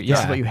and like to, this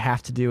yeah. is what you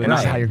have to do and And this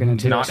is not- how you're going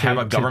to do not it. have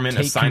a government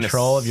take assign a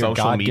control of your social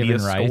God-given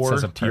media rights score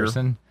as a to your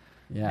person.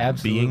 Yeah,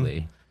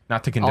 Absolutely.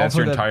 not to condense for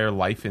your the- entire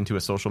life into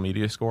a social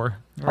media score.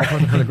 all for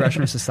the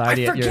progression of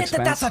society I at your forget expense.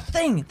 that that's a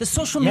thing. The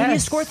social media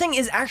Yes. score thing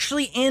is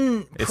actually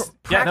in It's-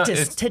 yeah, no, practice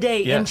it's-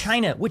 today in yes.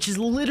 China, which is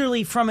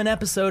literally from an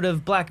episode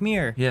of Black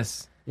Mirror.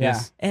 Yes. Yeah.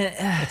 And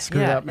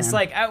screwed yeah, up, it's man.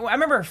 like I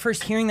remember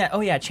first hearing that. Oh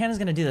yeah, China's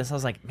gonna do this. I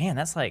was like, man,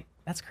 that's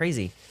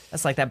crazy.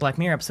 That's like that Black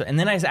Mirror episode. And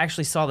then I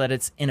actually saw that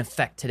it's in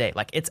effect today.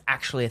 Like it's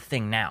actually a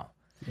thing now.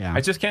 Yeah.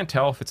 I just can't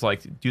tell if it's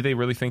like, do they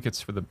really think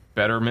it's for the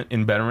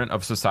betterment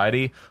of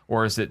society,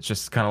 or is it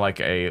just kind of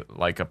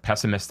like a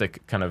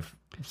pessimistic kind of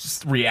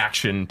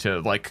reaction to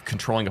like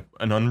controlling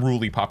an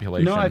unruly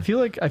population? No, I feel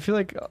like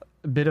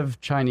a bit of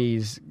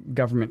Chinese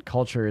government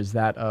culture is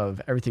that of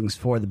everything's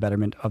for the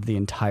betterment of the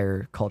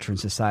entire culture and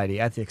society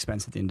at the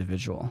expense of the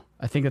individual.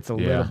 I think it's a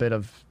Yeah. little bit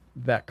of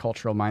that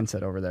cultural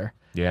mindset over there.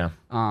 Yeah.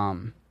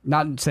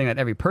 Not saying that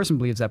every person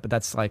believes that, but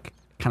that's like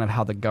kind of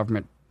how the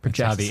government That's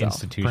how projects the itself.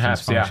 institutions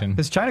Perhaps, yeah. function.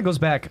 Because China goes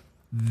back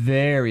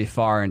very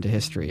far into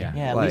history. Yeah.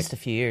 Yeah, at Like, least a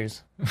few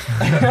years.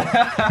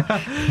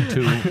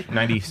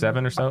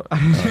 297 or so.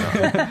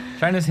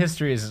 China's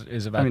history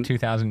is about I mean,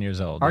 2,000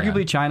 years old.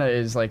 arguably, China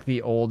is like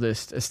the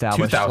oldest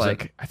established 2000.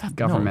 like I thought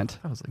government. No,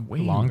 that was like way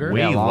Longer?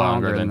 Way Yeah,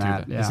 longer than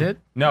that. 2000. Yeah. Is it?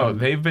 No,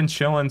 they've been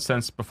chilling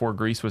since before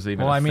Greece was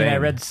even. Well, a I mean, I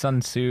thing. read Sun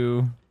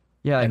Tzu.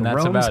 Yeah, like and that's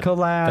Rome's about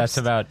collapsed. That's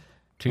about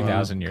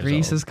 2,000 years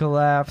Greece old. has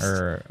collapsed.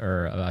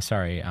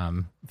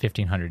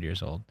 1,500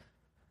 years old.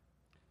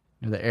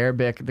 The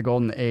Arabic, the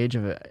golden age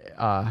of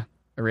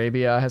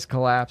Arabia has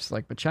collapsed.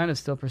 Like, but China's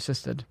still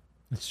persisted.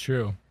 It's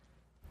true.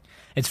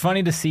 It's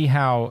funny to see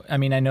how, I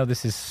mean, I know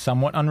this is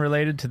somewhat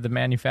unrelated to the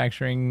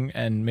manufacturing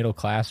and middle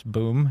class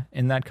boom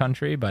in that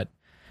country, but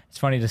it's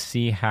funny to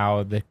see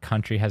how the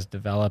country has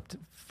developed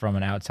from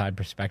an outside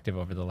perspective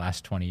over the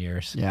last 20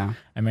 years. Yeah.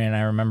 I mean,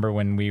 I remember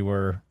when we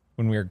were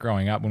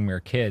growing up, when we were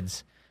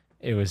kids,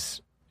 it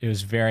was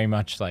very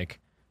much like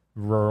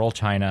rural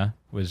China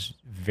was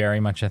very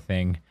much a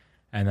thing,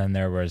 and then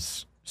there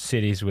was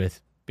cities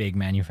with big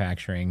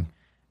manufacturing,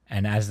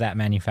 and as that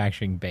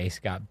manufacturing base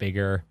got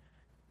bigger,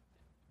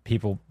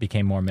 people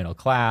became more middle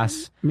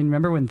class. I mean,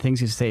 remember when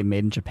things used to say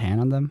 "made in Japan"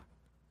 on them?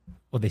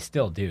 Well, they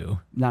still do.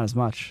 Not as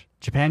much.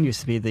 Japan used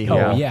to be the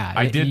Oh whole. yeah,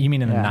 I did- You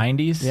mean in Yeah. the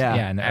 90s?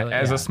 Yeah. In the early-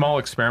 As yeah. a small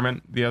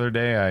experiment the other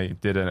day, I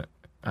did a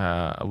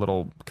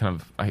little kind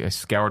of. I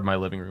scoured my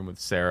living room with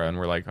Sarah, and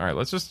we're like, all right,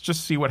 let's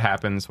just see what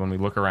happens when we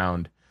look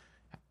around.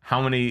 How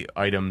many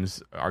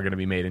items are going to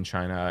be made in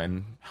China,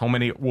 and how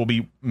many will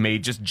be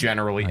made just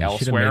generally Oh, you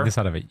should have elsewhere? made this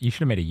out of it. You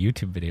should have made a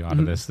YouTube video out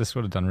of this. This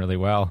would have done really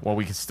well. Well,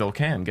 we still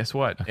can. Guess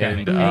what?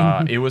 Okay.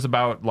 And it was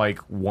about like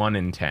 1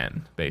 in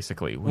 10,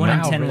 basically. 1 in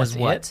Wow, 10 was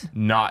really? what?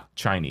 Not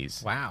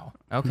Chinese. Wow.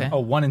 Okay.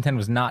 Oh, 1 in 10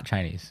 was not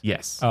Chinese.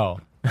 Yes.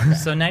 Oh,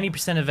 So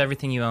 90% of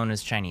everything you own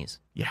is Chinese.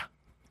 Yeah.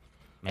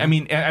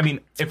 Man. I mean,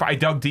 if I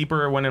dug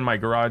deeper, went in my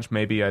garage,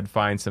 maybe I'd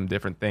find some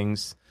different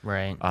things.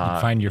 Right.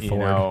 find your you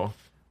Ford. know.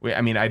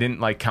 I mean, I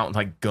didn't like count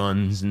like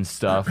guns and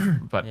stuff,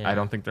 but Yeah. I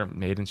don't think they're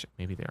made in.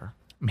 Maybe they are.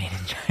 made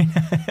in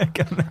China.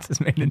 Government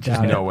is made in Doubt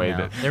China. it. No way.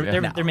 No.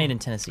 That They're made in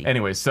Tennessee.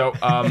 Anyway, so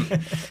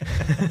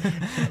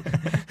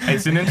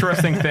it's an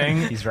interesting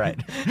thing. He's right.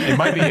 It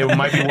might be worth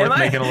Am I?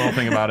 making a little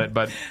thing about it.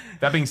 But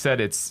that being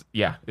said, it's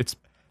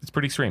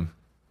pretty extreme.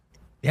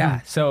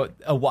 Yeah. So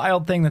a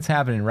wild thing that's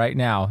happening right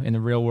now in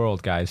the real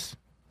world, guys.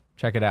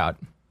 Check it out.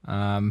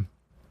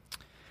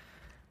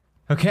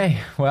 Okay.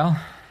 Well,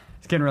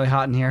 It's getting really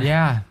hot in here.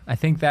 yeah. I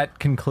think that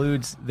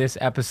concludes this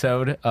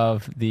episode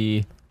of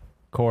the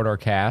Corridor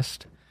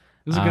Cast.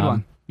 It was a good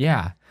one.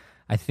 Yeah.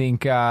 I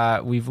think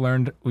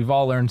we've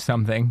all learned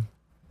something.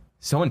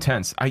 So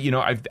intense. I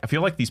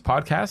feel like these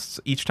podcasts,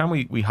 each time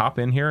we hop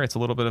in here, it's a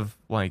little bit of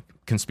like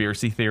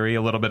conspiracy theory,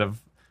 a little bit of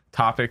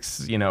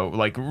topics,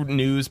 like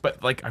news,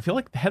 but like I feel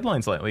like the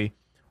headlines lately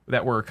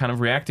that we're kind of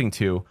reacting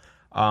to,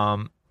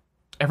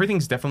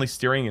 everything's definitely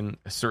steering in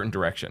a certain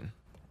direction.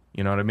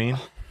 You know what I mean?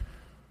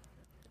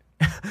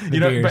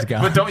 gears go.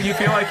 but don't you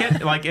feel like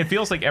it? Like it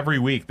feels like every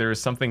week there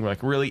is something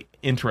like really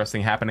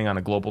interesting happening on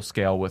a global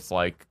scale with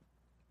like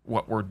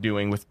what we're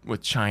doing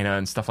with China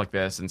and stuff like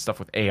this and stuff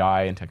with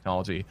AI and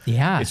technology.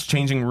 Yeah. It's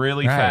changing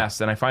really Right.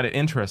 fast, and I find it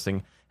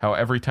interesting how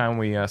every time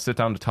we sit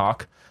down to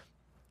talk,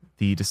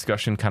 the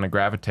discussion kind of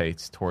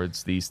gravitates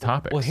towards these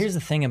topics. Well, here's the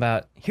thing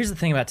about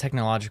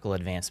technological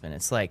advancement.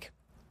 It's like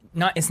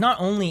it's not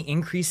only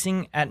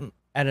increasing at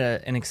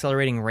an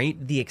accelerating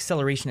rate. The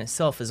acceleration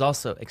itself is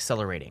also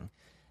accelerating.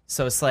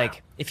 So it's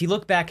like if you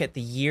look back at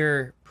the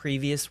year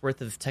previous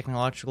worth of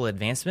technological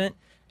advancement,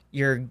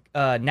 your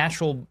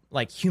natural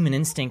like human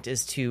instinct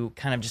is to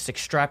kind of just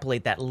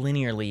extrapolate that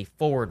linearly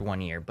forward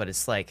 1 year. But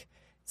it's like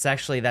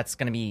that's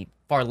going to be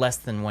far less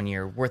than 1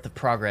 year worth of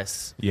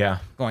progress yeah,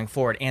 going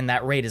forward, and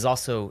that rate is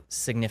also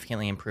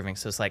significantly improving.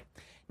 So it's like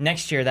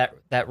next year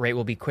that rate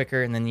will be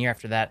quicker, and then the year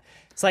after that,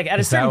 it's like at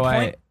a certain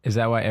point. Is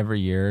that why every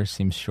year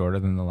seems shorter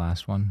than the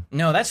last one?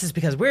 No, that's just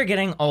because we're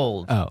getting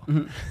old. Oh.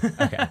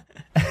 Okay.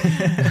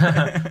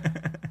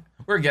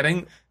 we're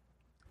getting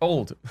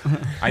old.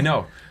 I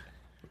know.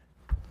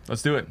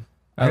 Let's do it.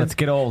 Let's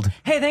get old.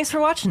 Hey, thanks for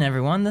watching,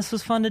 everyone. This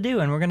was fun to do,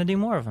 and we're gonna do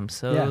more of them.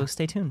 So Yeah.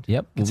 stay tuned.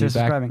 Yep. We'll Consider be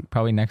back subscribing.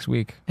 probably next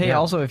week. Hey, Yeah.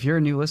 also, if you're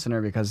a new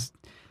listener, because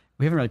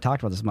we haven't really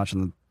talked about this much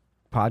on the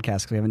podcast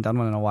because we haven't done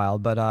one in a while,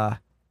 but our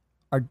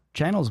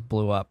channels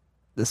blew up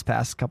this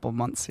past couple of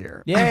months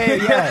here.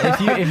 Yeah.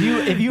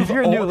 If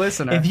you're a new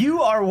listener. if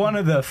you are one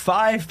of the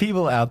 5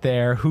 people out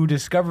there who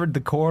discovered the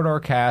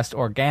Corridor Cast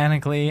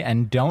organically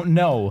and don't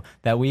know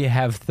that we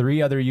have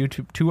 2 other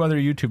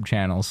YouTube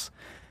channels.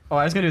 Oh,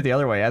 I was gonna do it the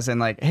other way, as in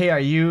like, hey,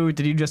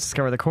 did you just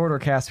discover the Corridor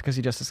Cast because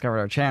you just discovered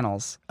our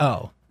channels?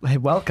 Oh, Hey,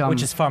 welcome.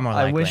 Which is far more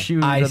I likely. wish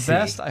you I the see.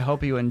 best. I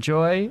hope you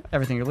enjoy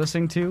everything you're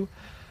listening to.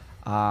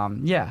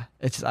 Yeah,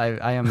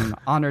 I am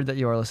honored that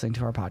you are listening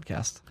to our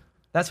podcast.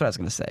 That's what I was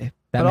going to say.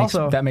 That but makes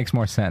also, that makes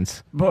more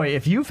sense. boy,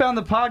 if you found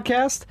the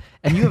podcast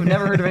and you have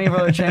never heard of any of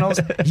our other channels,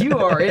 you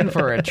are in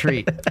for a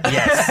treat.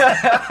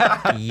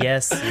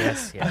 Yes.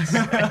 yes.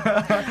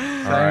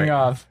 Signing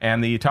off.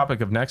 And the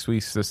topic of next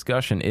week's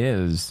discussion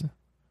is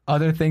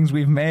Other things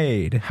we've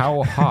made.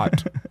 how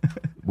hot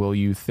will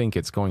you think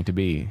it's going to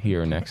be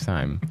here next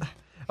time?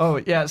 Oh,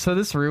 yeah. So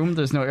this room,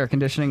 there's no air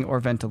conditioning or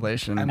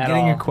ventilation. I'm At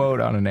getting all. a quote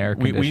on an air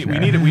We conditioner.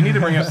 need to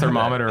bring a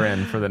thermometer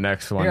in for the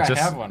next one. Here, I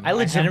have one. I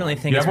legitimately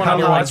think You it's have one on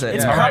probably, your like, watch it?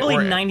 it's Yeah. probably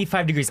Alright, we're-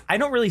 95 degrees. I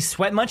don't really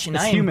sweat much, and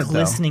It's I am humid, though.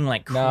 glistening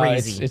like No,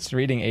 crazy. it's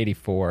reading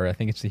 84. I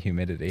think it's the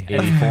humidity.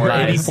 84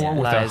 Lies, 84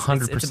 with lies.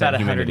 100% It's about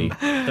humidity.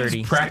 130.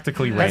 It's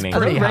practically That's raining. Are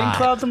there pretty rain hot.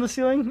 clouds on the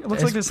ceiling? It looks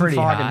It's like there's some pretty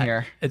fog hot. in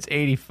here. It's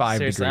 85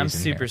 Seriously, I'm degrees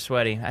in super here.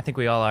 sweaty. I think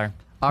we all are.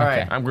 All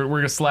right. Okay. We're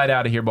going to slide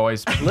out of here,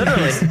 boys.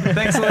 Literally.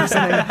 Thanks for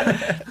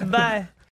listening. Bye.